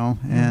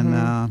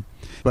 And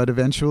but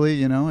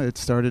eventually, it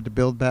started to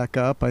build back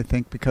up. I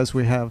think because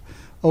we have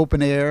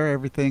open air,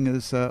 everything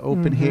is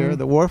open here.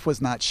 The wharf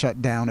was not shut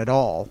down at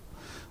all.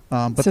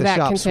 But so the that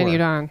shops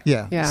continued were. on.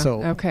 Yeah.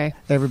 So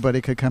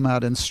everybody could come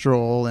out and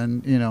stroll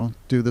and,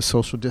 do the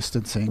social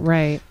distancing.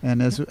 Right.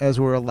 And as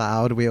we're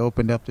allowed, we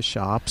opened up the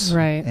shops.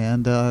 Right.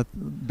 And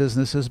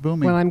business is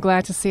booming. Well, I'm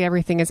glad to see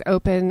everything is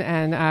open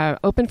and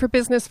open for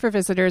business for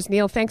visitors.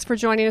 Neil, thanks for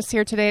joining us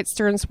here today at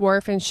Stearns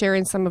Wharf and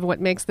sharing some of what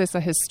makes this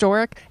a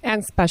historic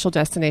and special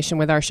destination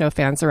with our show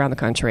fans around the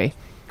country.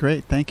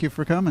 Great. Thank you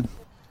for coming.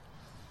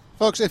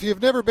 Folks, if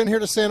you've never been here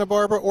to Santa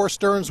Barbara or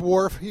Stearns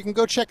Wharf, you can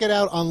go check it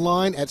out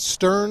online at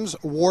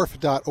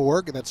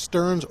stearnswharf.org. That's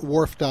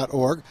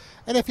stearnswharf.org.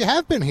 And if you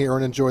have been here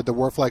and enjoyed the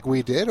wharf like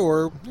we did,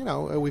 or,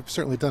 we've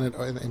certainly done it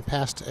in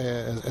past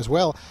as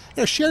well,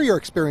 share your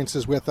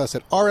experiences with us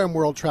at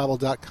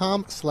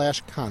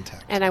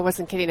rmworldtravel.com/contact. And I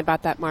wasn't kidding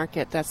about that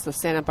market. That's the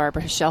Santa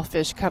Barbara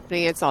Shellfish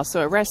Company. It's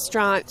also a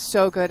restaurant.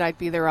 So good. I'd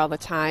be there all the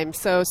time.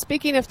 So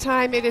speaking of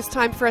time, it is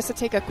time for us to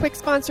take a quick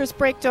sponsors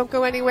break. Don't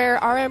go anywhere.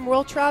 RM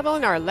World Travel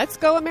and our Let's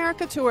Go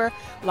America tour,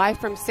 live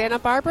from Santa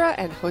Barbara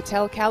and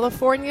Hotel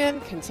California,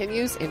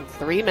 continues in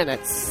 3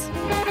 minutes.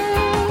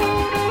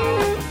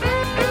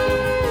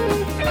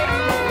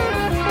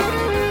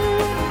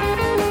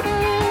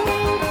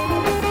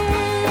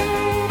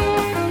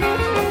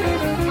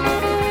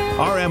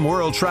 RM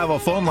World Travel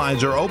phone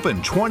lines are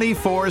open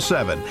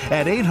 24/7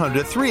 at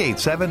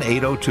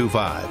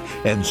 800-387-8025.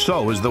 And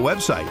so is the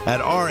website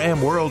at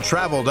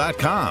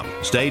rmworldtravel.com.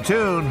 Stay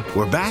tuned.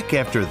 We're back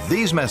after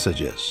these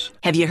messages.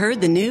 Have you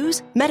heard the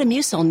news?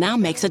 Metamucil now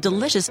makes a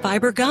delicious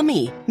fiber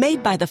gummy.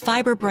 Made by the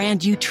fiber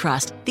brand you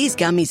trust, these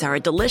gummies are a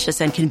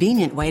delicious and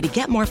convenient way to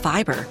get more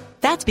fiber.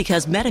 That's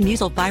because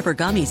Metamucil fiber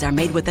gummies are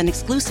made with an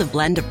exclusive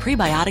blend of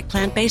prebiotic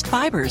plant-based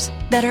fibers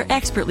that are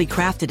expertly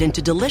crafted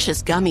into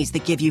delicious gummies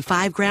that give you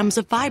 5 grams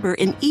of fiber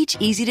in each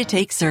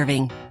easy-to-take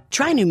serving.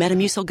 Try new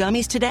Metamucil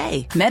gummies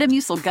today.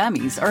 Metamucil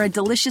gummies are a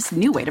delicious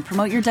new way to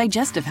promote your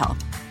digestive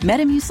health.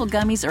 Metamucil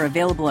gummies are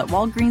available at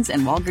Walgreens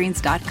and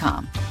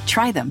Walgreens.com.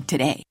 Try them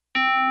today.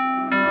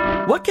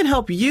 What can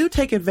help you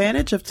take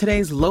advantage of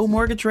today's low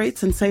mortgage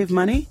rates and save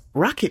money?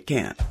 Rocket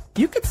can.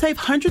 You could save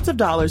hundreds of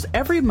dollars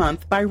every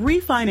month by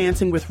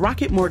refinancing with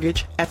Rocket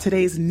Mortgage at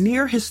today's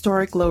near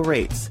historic low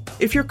rates.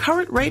 If your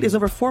current rate is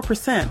over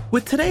 4%,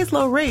 with today's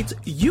low rates,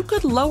 you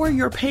could lower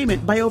your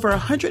payment by over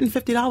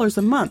 $150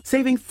 a month,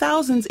 saving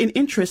thousands in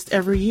interest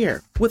every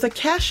year. With a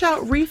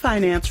cash-out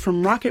refinance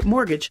from Rocket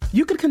Mortgage,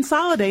 you could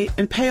consolidate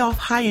and pay off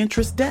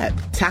high-interest debt,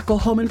 tackle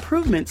home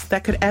improvements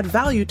that could add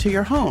value to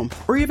your home,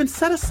 or even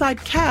set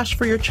aside cash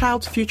for your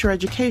child's future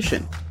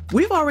education.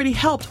 We've already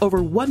helped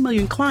over 1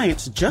 million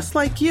clients just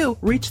like you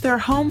reach their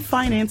home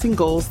financing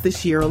goals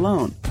this year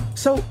alone.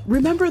 So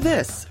remember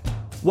this.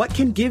 What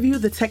can give you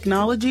the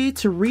technology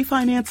to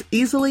refinance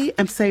easily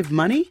and save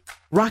money?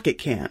 Rocket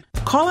can.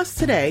 Call us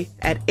today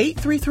at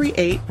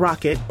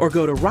 8338-ROCKET or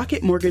go to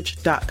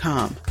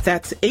rocketmortgage.com.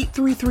 That's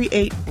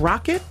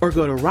 8338-ROCKET or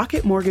go to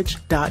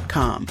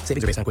rocketmortgage.com.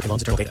 Savings are based on quick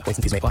loans, internal data. Points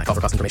and fees may apply. Call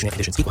for cost information and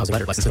conditions. Equal housing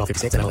lender. License in all 50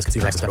 states. NMLS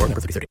Consumer Access.org. Number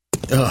 3030.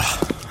 Ugh,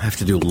 I have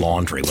to do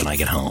laundry when I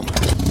get home.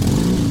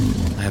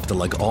 I have to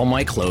lug all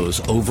my clothes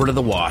over to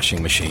the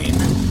washing machine.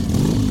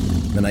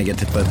 Then I get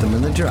to put them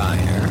in the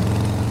dryer.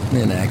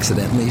 And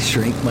accidentally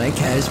shrink my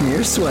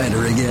cashmere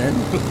sweater again.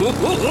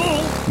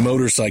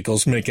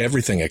 Motorcycles make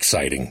everything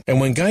exciting.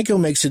 And when Geico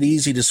makes it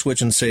easy to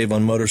switch and save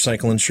on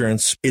motorcycle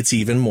insurance, it's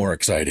even more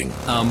exciting.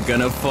 I'm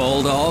gonna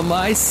fold all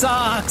my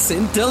socks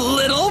into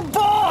little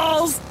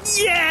balls!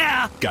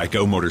 Yeah!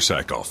 Geico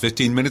Motorcycle.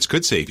 15 minutes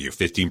could save you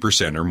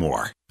 15% or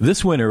more.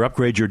 This winter,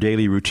 upgrade your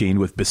daily routine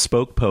with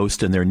Bespoke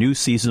Post and their new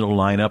seasonal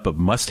lineup of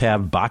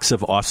must-have Box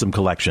of Awesome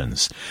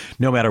collections.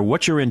 No matter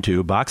what you're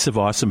into, Box of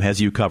Awesome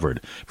has you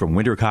covered. From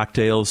winter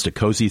cocktails to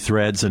cozy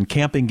threads and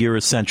camping gear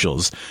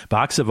essentials,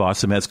 Box of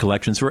Awesome has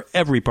collections for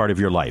every part of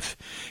your life.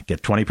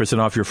 Get 20%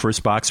 off your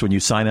first box when you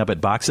sign up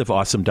at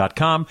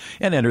boxofawesome.com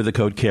and enter the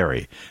code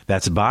CARRY.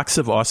 That's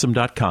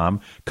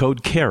boxofawesome.com,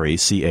 code CARRY,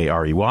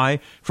 C-A-R-E-Y,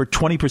 for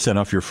 20%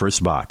 off your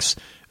first box.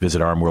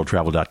 Visit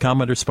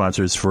rmworldtravel.com under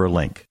sponsors for a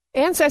link.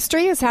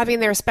 Ancestry is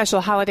having their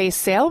special holiday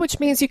sale, which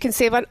means you can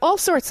save on all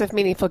sorts of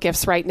meaningful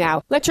gifts right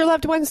now. Let your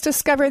loved ones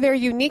discover their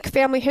unique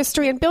family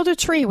history and build a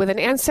tree with an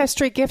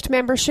Ancestry gift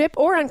membership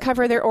or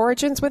uncover their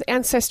origins with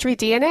Ancestry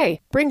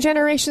DNA. Bring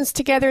generations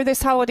together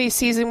this holiday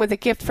season with a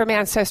gift from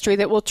Ancestry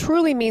that will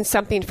truly mean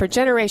something for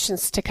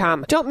generations to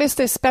come. Don't miss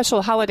this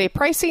special holiday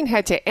pricing.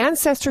 Head to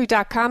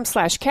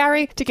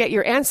Ancestry.com/carry to get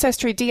your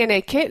Ancestry DNA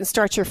kit and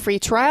start your free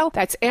trial.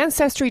 That's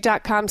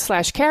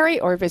Ancestry.com/carry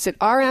or visit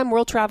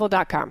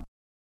rmworldtravel.com.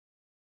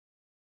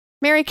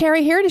 Mary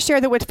Carey here to share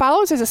that what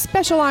follows is a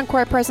special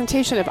encore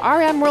presentation of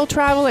RM World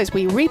Travel as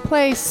we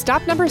replay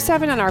stop number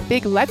 7 on our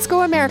big Let's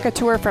Go America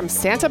tour from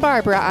Santa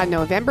Barbara on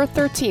November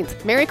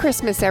 13th. Merry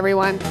Christmas,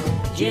 everyone.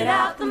 Get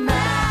out the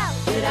map,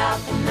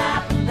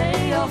 and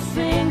lay your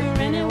finger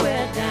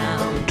anywhere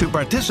down. To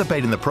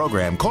participate in the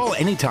program, call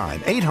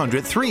anytime,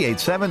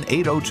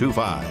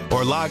 800-387-8025,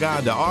 or log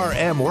on to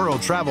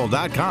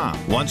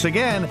rmworldtravel.com. Once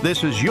again,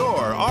 this is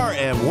your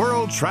RM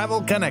World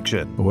Travel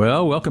Connection.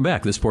 Well, welcome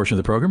back. This portion of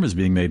the program is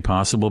being made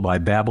possible by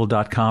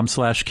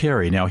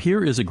Babbel.com/carry. Now,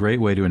 here is a great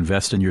way to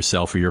invest in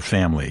yourself or your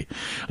family.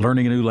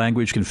 Learning a new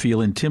language can feel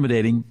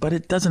intimidating, but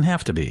it doesn't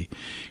have to be.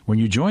 When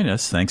you join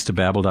us, thanks to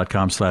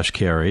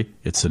Babbel.com/carry,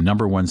 it's the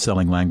 #1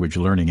 selling language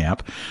learning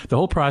app. The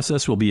whole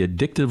process will be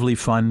addictively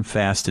fun,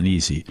 fast, and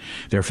easy.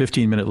 Their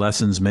 15-minute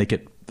lessons make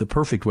it the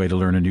perfect way to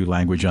learn a new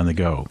language on the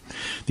go.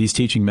 These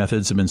teaching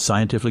methods have been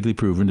scientifically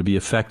proven to be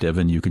effective,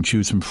 and you can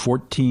choose from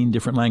 14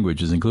 different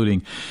languages,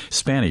 including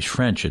Spanish,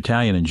 French,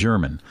 Italian, and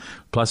German.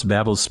 Plus,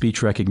 Babbel's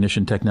speech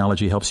recognition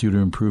technology helps you to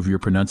improve your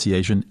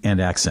pronunciation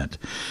and accent.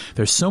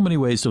 There's so many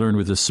ways to learn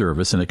with this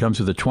service, and it comes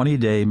with a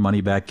 20-day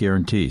money-back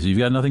guarantee, so you've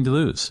got nothing to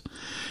lose.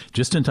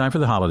 Just in time for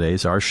the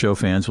holidays, our show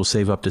fans will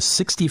save up to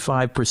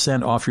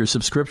 65% off your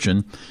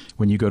subscription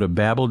when you go to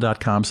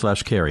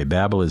Babbel.com/Carey.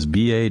 Babbel is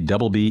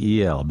Babbel,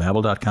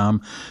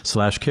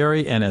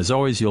 Babbel.com/Carey. And as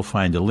always, you'll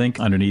find a link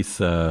underneath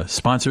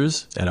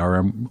sponsors at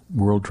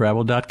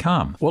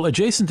rmworldtravel.com. Well,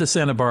 adjacent to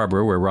Santa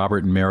Barbara, where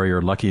Robert and Mary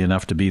are lucky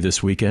enough to be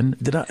this weekend,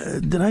 did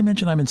I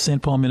mention I'm in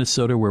St. Paul,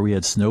 Minnesota, where we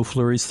had snow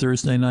flurries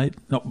Thursday night?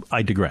 No,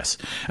 I digress.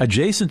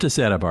 Adjacent to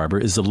Santa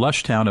Barbara is the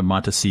lush town of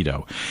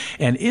Montecito.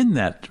 And in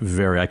that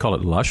I call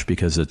it lush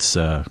because it's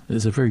a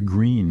very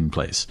green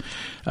place.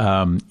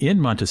 In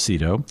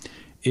Montecito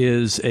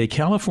is a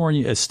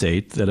California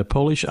estate that a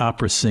Polish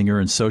opera singer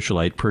and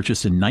socialite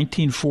purchased in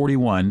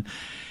 1941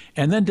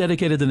 and then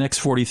dedicated the next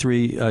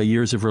 43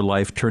 years of her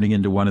life turning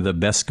into one of the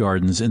best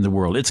gardens in the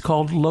world. It's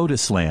called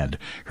Lotus Land.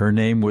 Her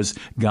name was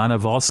Gana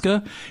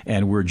Volska,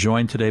 and we're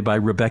joined today by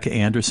Rebecca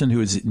Anderson, who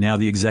is now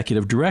the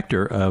executive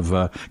director of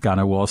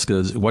Gana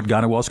Volska's What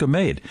Gana Volska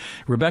Made.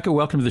 Rebecca,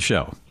 welcome to the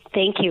show.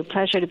 Thank you.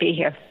 Pleasure to be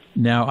here.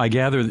 Now, I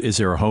gather, is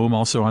there a home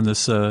also on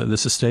this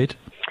estate?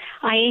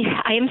 I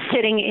am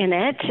sitting in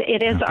it.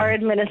 It is our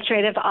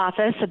administrative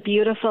office, a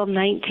beautiful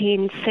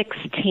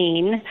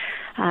 1916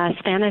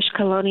 Spanish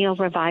colonial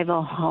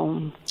revival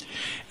home.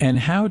 And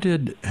how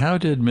did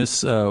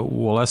Miss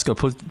Waleska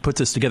put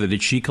this together?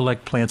 Did she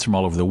collect plants from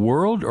all over the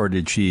world, or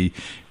did she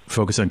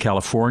focus on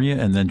California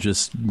and then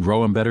just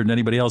grow them better than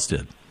anybody else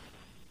did?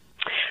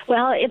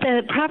 Well,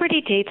 the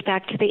property dates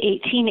back to the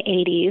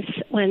 1880s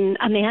when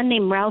a man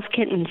named Ralph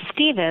Kenton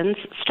Stevens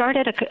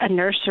started a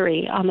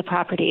nursery on the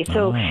property.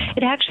 So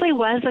it actually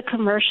was a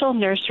commercial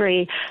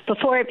nursery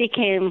before it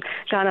became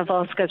Gana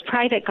Volska's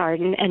private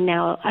garden and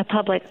now a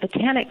public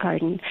botanic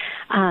garden.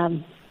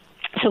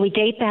 So we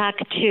date back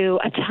to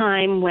a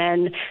time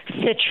when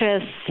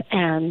citrus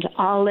and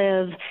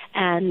olive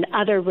and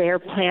other rare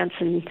plants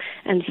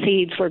and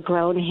seeds were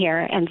grown here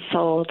and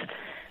sold.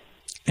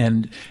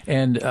 And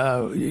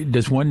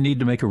does one need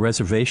to make a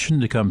reservation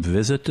to come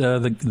visit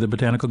the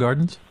botanical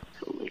gardens?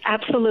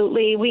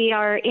 Absolutely. We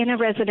are in a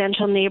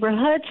residential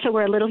neighborhood, so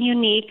we're a little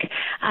unique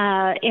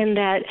in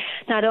that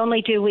not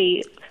only do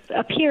we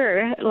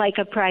appear like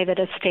a private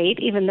estate,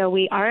 even though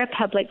we are a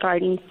public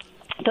garden,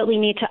 but we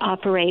need to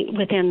operate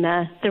within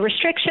the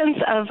restrictions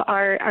of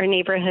our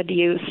neighborhood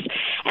use.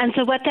 And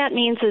so what that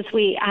means is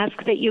we ask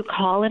that you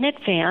call in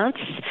advance.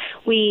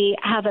 We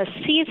have a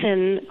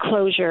season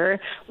closure,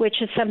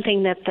 which is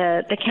something that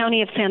the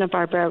County of Santa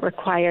Barbara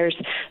requires.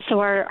 So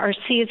our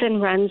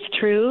season runs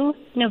through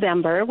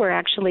November. We're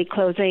actually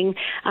closing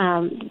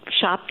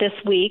shop this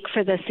week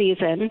for the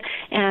season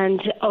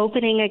and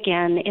opening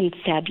again in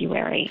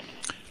February.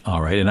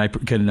 All right.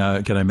 And can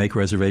I make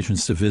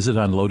reservations to visit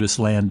on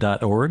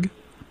lotusland.org?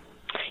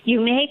 You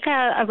make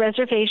a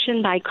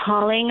reservation by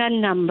calling a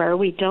number.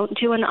 We don't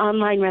do an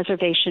online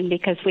reservation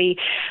because we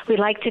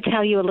like to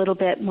tell you a little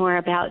bit more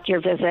about your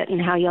visit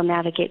and how you'll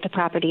navigate the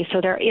property. So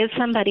there is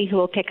somebody who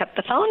will pick up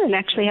the phone and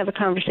actually have a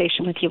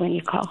conversation with you when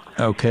you call.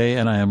 Okay,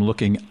 and I am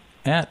looking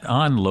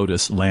on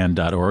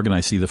lotusland.org, and I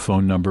see the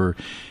phone number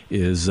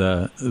is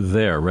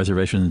there.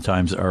 Reservation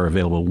times are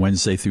available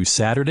Wednesday through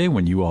Saturday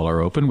when you all are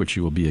open, which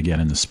you will be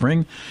again in the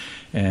spring.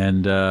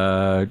 And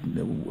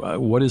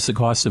what is the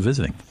cost of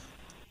visiting?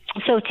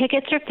 So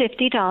tickets are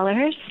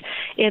 $50.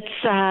 It's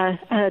a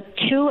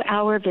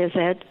 2-hour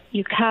visit.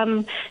 You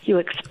come, you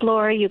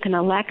explore, you can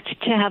elect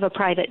to have a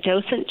private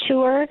docent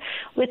tour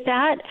with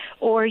that,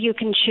 or you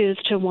can choose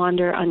to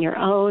wander on your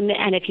own.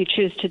 And if you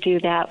choose to do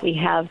that, we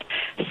have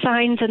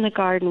signs in the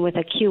garden with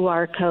a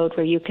QR code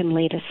where you can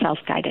lead a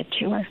self-guided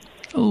tour.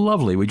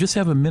 Lovely. We just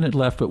have a minute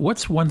left, but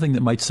what's one thing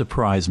that might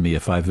surprise me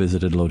if I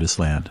visited Lotus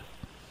Land?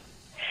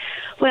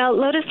 Well,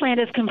 Lotus Land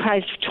is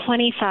comprised of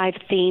 25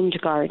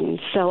 themed gardens.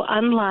 So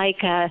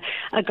unlike a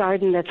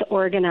garden that's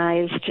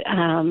organized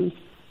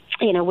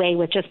in a way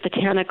with just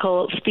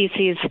botanical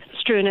species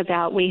strewn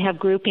about, we have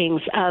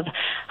groupings of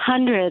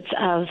hundreds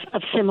of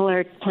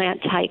similar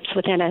plant types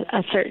within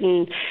a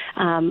certain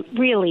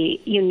really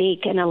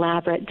unique and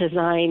elaborate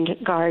designed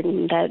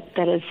garden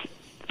that is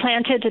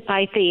planted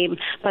by theme,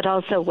 but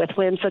also with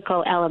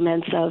whimsical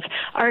elements of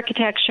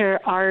architecture,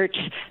 art,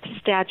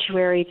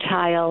 statuary,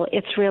 tile.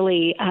 It's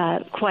really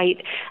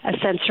quite a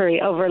sensory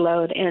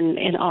overload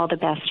in all the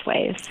best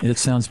ways. It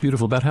sounds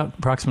beautiful.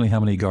 Approximately how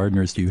many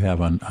gardeners do you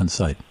have on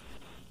site?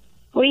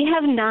 We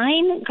have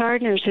 9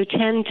 gardeners who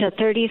tend to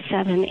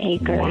 37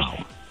 acres.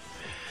 Wow.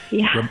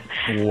 Yeah,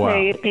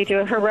 wow. They do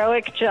a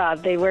heroic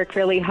job. They work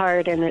really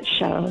hard, and it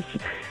shows.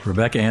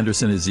 Rebecca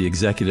Anderson is the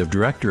executive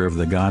director of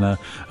the Gana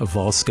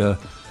Volska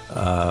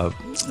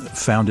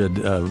founded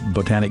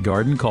botanic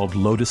garden called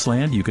Lotus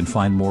Land. You can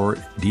find more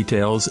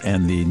details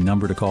and the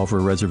number to call for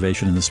a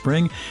reservation in the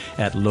spring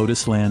at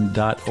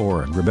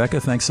lotusland.org.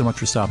 Rebecca, thanks so much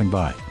for stopping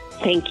by.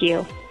 Thank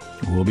you.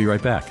 We'll be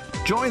right back.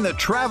 Join the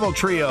Travel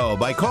Trio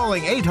by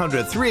calling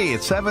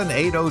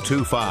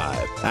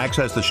 800-387-8025.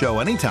 Access the show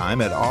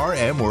anytime at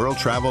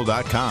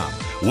rmworldtravel.com.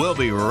 We'll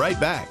be right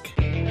back.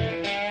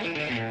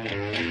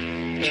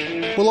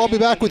 We'll all be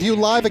back with you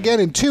live again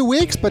in 2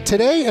 weeks, but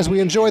today, as we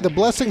enjoy the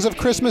blessings of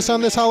Christmas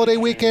on this holiday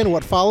weekend,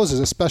 what follows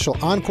is a special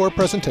encore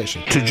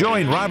presentation. To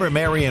join Robert,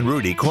 Mary, and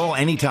Rudy, call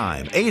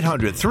anytime,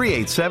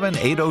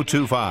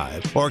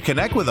 800-387-8025, or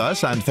connect with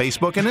us on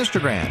Facebook and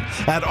Instagram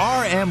at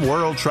RM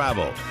World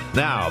Travel.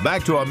 Now,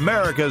 back to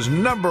America's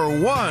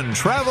 #1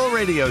 travel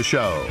radio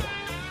show.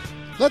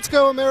 Let's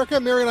go, America.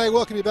 Mary and I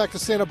welcome you back to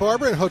Santa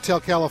Barbara and Hotel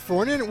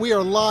California. And we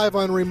are live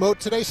on remote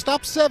today,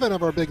 stop 7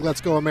 of our big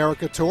Let's Go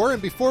America tour.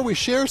 And before we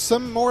share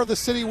some more of the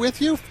city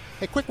with you,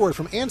 a quick word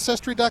from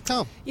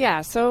Ancestry.com.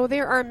 Yeah, so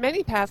there are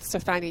many paths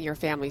to finding your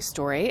family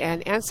story,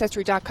 and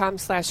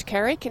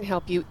Ancestry.com/Carrie can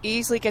help you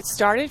easily get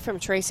started from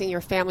tracing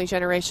your family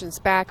generations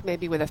back,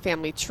 maybe with a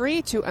family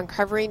tree, to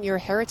uncovering your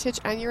heritage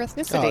and your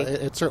ethnicity.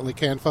 It certainly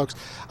can, folks.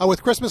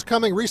 With Christmas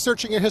coming,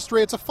 researching your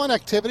history, it's a fun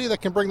activity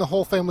that can bring the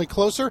whole family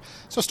closer.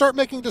 So start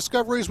making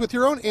discoveries with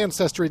your own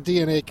Ancestry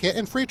DNA kit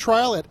and free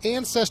trial at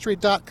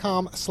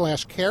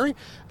Ancestry.com/Carrie.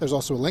 There's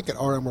also a link at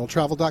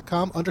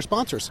rmworldtravel.com under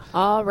sponsors.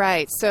 All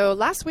right, so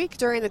last week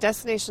during the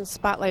Destination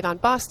Spotlight on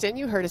Boston,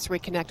 you heard us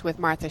reconnect with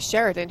Martha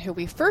Sheridan, who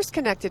we first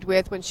connected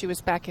with when she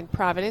was back in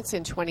Providence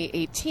in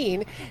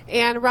 2018.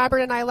 And Robert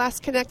and I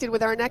last connected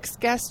with our next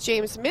guest,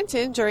 James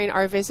Minton, during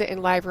our visit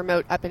in live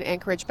remote up in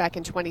Anchorage back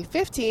in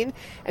 2015.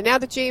 And now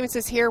that James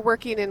is here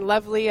working in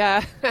lovely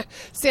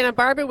Santa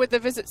Barbara with the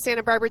Visit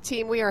Santa Barbara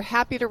team, we are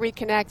happy to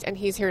reconnect, and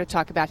he's here to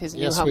talk about his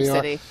new home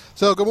city.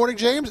 So good morning,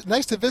 James.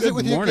 Nice to visit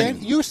with you again.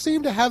 You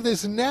seem to have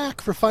this knack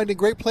for finding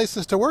great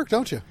places to work,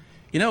 don't you?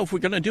 You know, if we're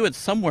going to do it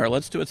somewhere,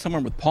 let's do it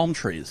somewhere with palm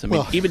trees. I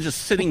mean, even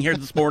just sitting here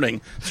this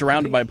morning,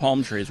 surrounded by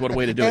palm trees, what a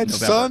way to do it in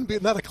November. And sun,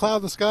 not a cloud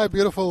in the sky,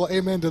 beautiful.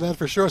 Amen to that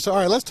for sure. So, all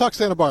right, let's talk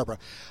Santa Barbara.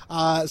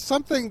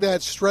 Something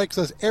that strikes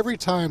us every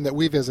time that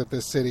we visit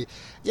this city,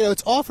 you know,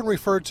 it's often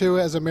referred to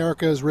as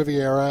America's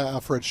Riviera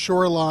for its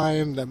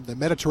shoreline, the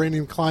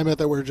Mediterranean climate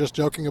that we're just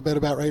joking a bit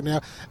about right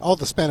now, all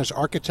the Spanish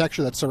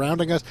architecture that's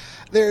surrounding us.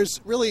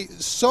 There's really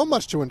so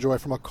much to enjoy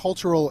from a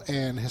cultural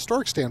and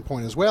historic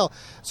standpoint as well.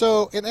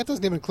 So, and that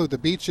doesn't even include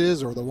the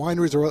beaches or the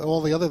wineries or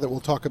all the other that we'll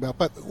talk about.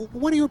 But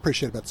what do you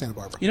appreciate about Santa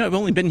Barbara? You know, I've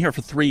only been here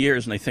for 3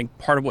 years, and I think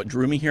part of what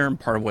drew me here and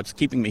part of what's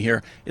keeping me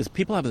here is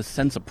people have a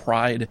sense of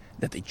pride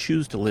that they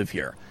choose to live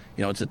here.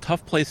 You know, it's a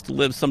tough place to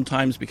live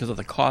sometimes because of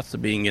the costs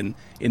of being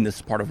in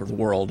this part of the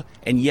world,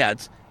 and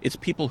yet it's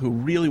people who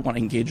really want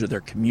to engage with their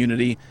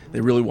community.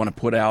 They really want to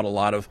put out a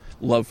lot of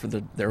love for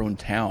their own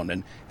town,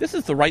 and this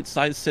is the right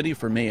size city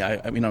for me.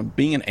 I mean,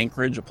 being in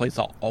Anchorage, a place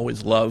I'll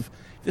always love,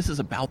 this is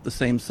about the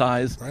same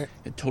size. Right.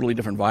 A totally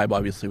different vibe,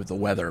 obviously, with the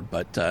weather,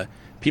 but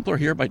people are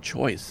here by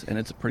choice, and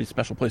it's a pretty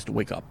special place to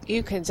wake up.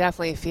 You can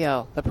definitely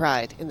feel the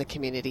pride in the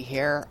community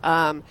here.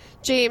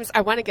 James,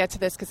 I want to get to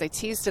this because I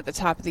teased at the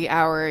top of the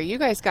hour. You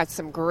guys got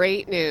some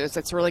great news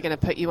that's really going to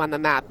put you on the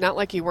map. Not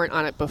like you weren't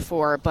on it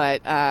before,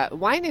 but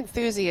wine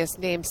enthusiasts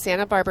named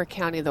Santa Barbara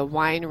County the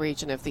Wine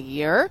Region of the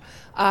Year.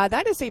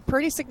 That is a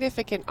pretty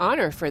significant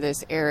honor for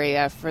this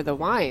area for the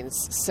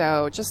wines.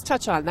 So just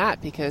touch on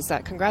that because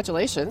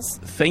congratulations.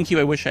 Thank you.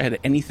 I wish I had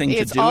anything to do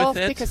with it. It's all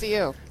because of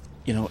you.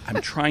 You know,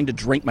 I'm trying to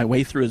drink my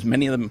way through as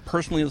many of them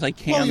personally as I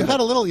can. Well, you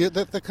had a little,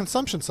 the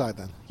consumption side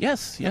then.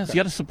 Yes. Okay. You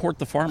got to support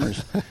the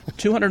farmers.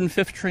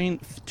 215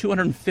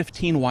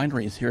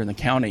 wineries here in the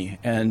county,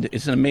 and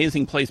it's an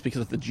amazing place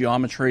because of the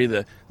geometry,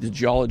 the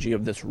geology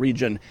of this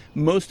region.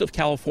 Most of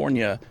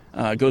California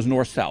goes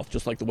north-south,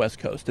 just like the West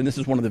Coast, and this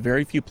is one of the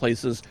very few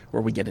places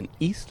where we get an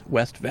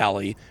east-west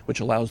valley, which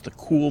allows the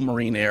cool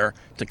marine air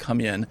to come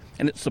in,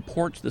 and it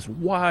supports this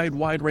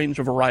wide range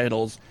of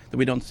varietals that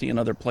we don't see in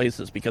other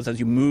places, because as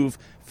you move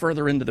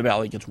further into the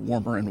valley, it gets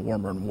warmer and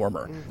warmer and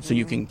warmer. Mm-hmm. So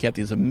you can get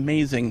these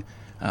amazing,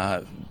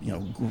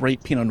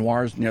 great Pinot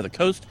Noirs near the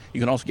coast. You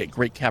can also get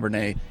great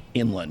Cabernet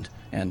inland.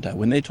 And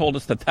when they told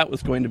us that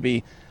was going to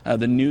be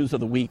the news of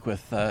the week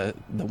with the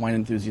Wine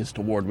Enthusiast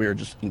Award, we were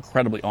just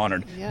incredibly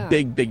honored. Yeah.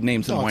 Big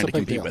names in wine to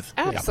compete with.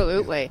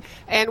 Absolutely.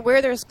 Yeah. And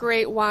where there's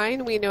great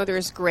wine, we know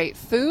there's great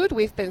food.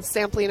 We've been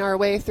sampling our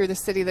way through the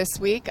city this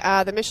week.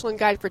 The Michelin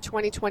Guide for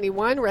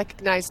 2021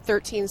 recognized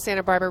 13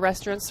 Santa Barbara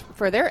restaurants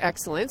for their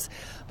excellence.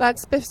 But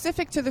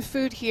specific to the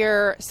food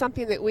here,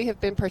 something that we have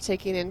been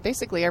partaking in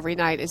basically every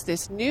night is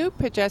this new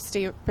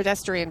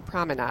pedestrian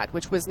promenade,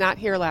 which was not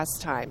here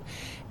last time.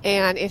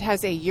 And it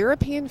has a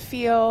European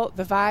feel.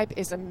 The vibe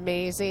is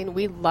amazing.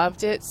 We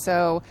loved it.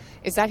 So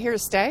is that here to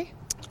stay?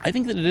 I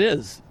think that it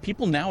is.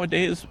 People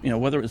nowadays,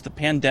 whether it's the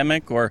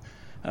pandemic or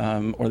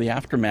the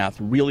aftermath,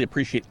 really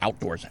appreciate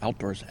outdoors.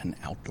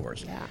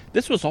 Yeah.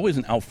 This was always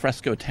an al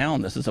fresco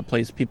town. This is a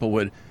place people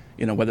would,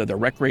 whether they're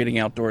recreating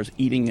outdoors,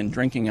 eating and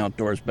drinking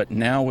outdoors. But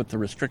now with the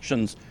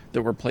restrictions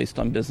that were placed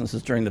on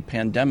businesses during the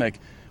pandemic,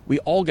 we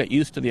all got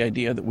used to the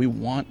idea that we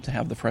want to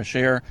have the fresh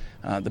air.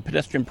 The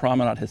pedestrian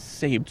promenade has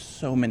saved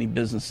so many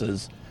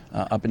businesses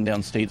up and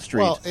down State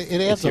Street. Well,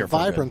 it adds a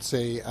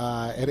vibrancy,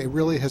 and it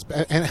really has.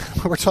 And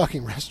we're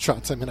talking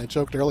restaurants. I mean, I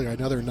joked earlier. I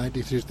know there are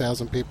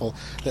 92,000 people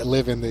that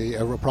live in the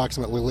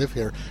approximately live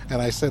here,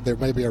 and I said there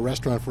may be a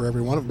restaurant for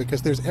every one of them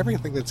because there's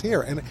everything that's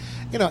here. And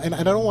and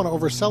I don't want to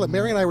oversell it.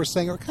 Mary and I were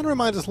saying it kind of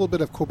reminds us a little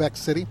bit of Quebec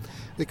City,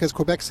 because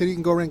Quebec City you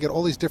can go around and get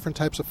all these different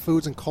types of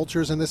foods and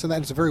cultures and this and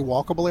that. It's a very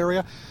walkable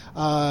area.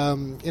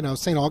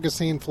 St.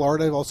 Augustine,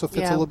 Florida, also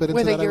fits a little bit into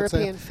with that. a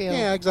European feel.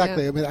 Yeah,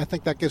 exactly. Yeah. I mean, I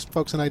think that gives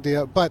folks an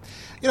idea, but.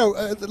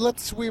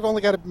 We've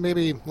only got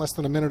maybe less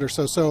than a minute or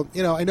so. So,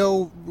 I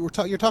know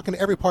you're talking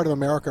to every part of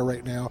America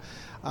right now.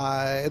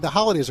 The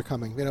holidays are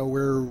coming.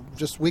 We're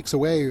just weeks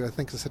away. I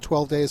think it's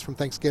 12 days from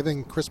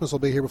Thanksgiving. Christmas will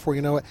be here before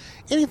you know it.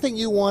 Anything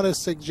you want to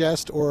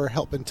suggest or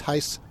help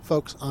entice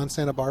folks on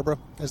Santa Barbara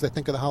as they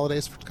think of the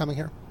holidays coming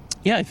here?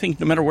 Yeah, I think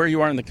no matter where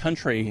you are in the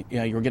country,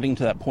 you're getting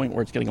to that point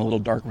where it's getting a little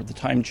darker with the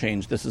time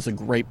change. This is a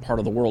great part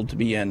of the world to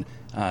be in,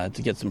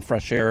 to get some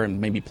fresh air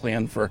and maybe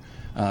plan for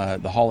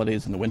the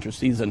holidays and the winter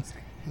season.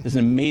 There's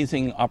an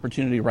amazing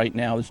opportunity right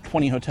now. There's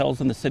 20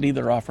 hotels in the city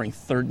that are offering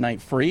third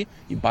night free.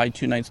 You buy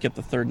 2 nights, get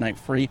the third night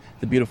free.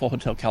 The beautiful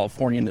Hotel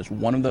Californian is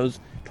one of those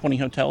 20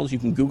 hotels. You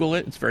can Google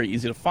it. It's very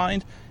easy to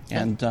find.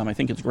 And I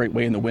think it's a great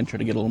way in the winter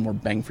to get a little more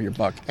bang for your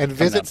buck. And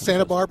visit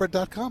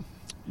SantaBarbara.com.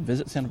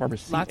 Visit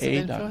SantaBarbaraCA.com. Lots of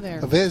info there.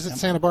 Visit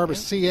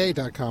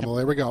SantaBarbaraCA.com. Well,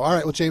 there we go. All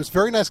right. Well, James,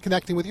 very nice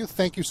connecting with you.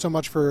 Thank you so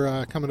much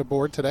for coming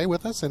aboard today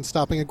with us and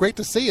stopping. And great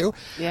to see you.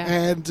 Yeah.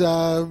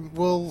 And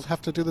we'll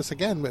have to do this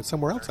again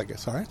somewhere else, I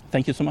guess. All right.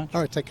 Thank you so much.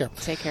 All right. Take care.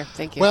 Take care.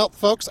 Thank you. Well,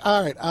 folks,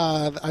 all right.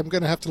 I'm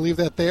going to have to leave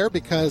that there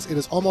because it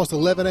is almost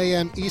 11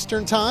 a.m.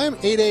 Eastern Time,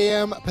 8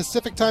 a.m.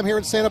 Pacific Time here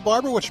in Santa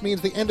Barbara, which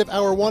means the end of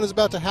Hour 1 is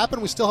about to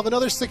happen. We still have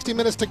another 60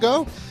 minutes to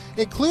go,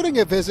 including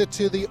a visit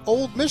to the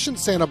Old Mission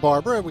Santa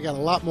Barbara. And we got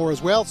a lot more as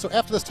well. So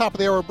after this top of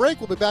the hour break,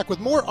 we'll be back with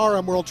more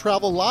RM World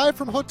Travel live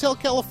from Hotel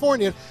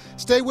California.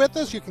 Stay with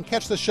us. You can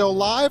catch the show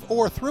live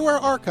or through our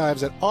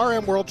archives at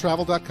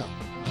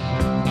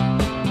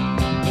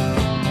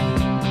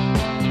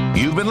rmworldtravel.com.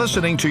 You've been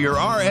listening to your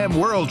RM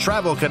World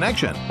Travel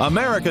Connection,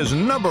 America's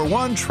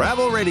 #1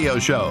 travel radio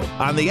show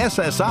on the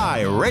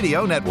SSI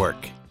Radio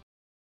Network.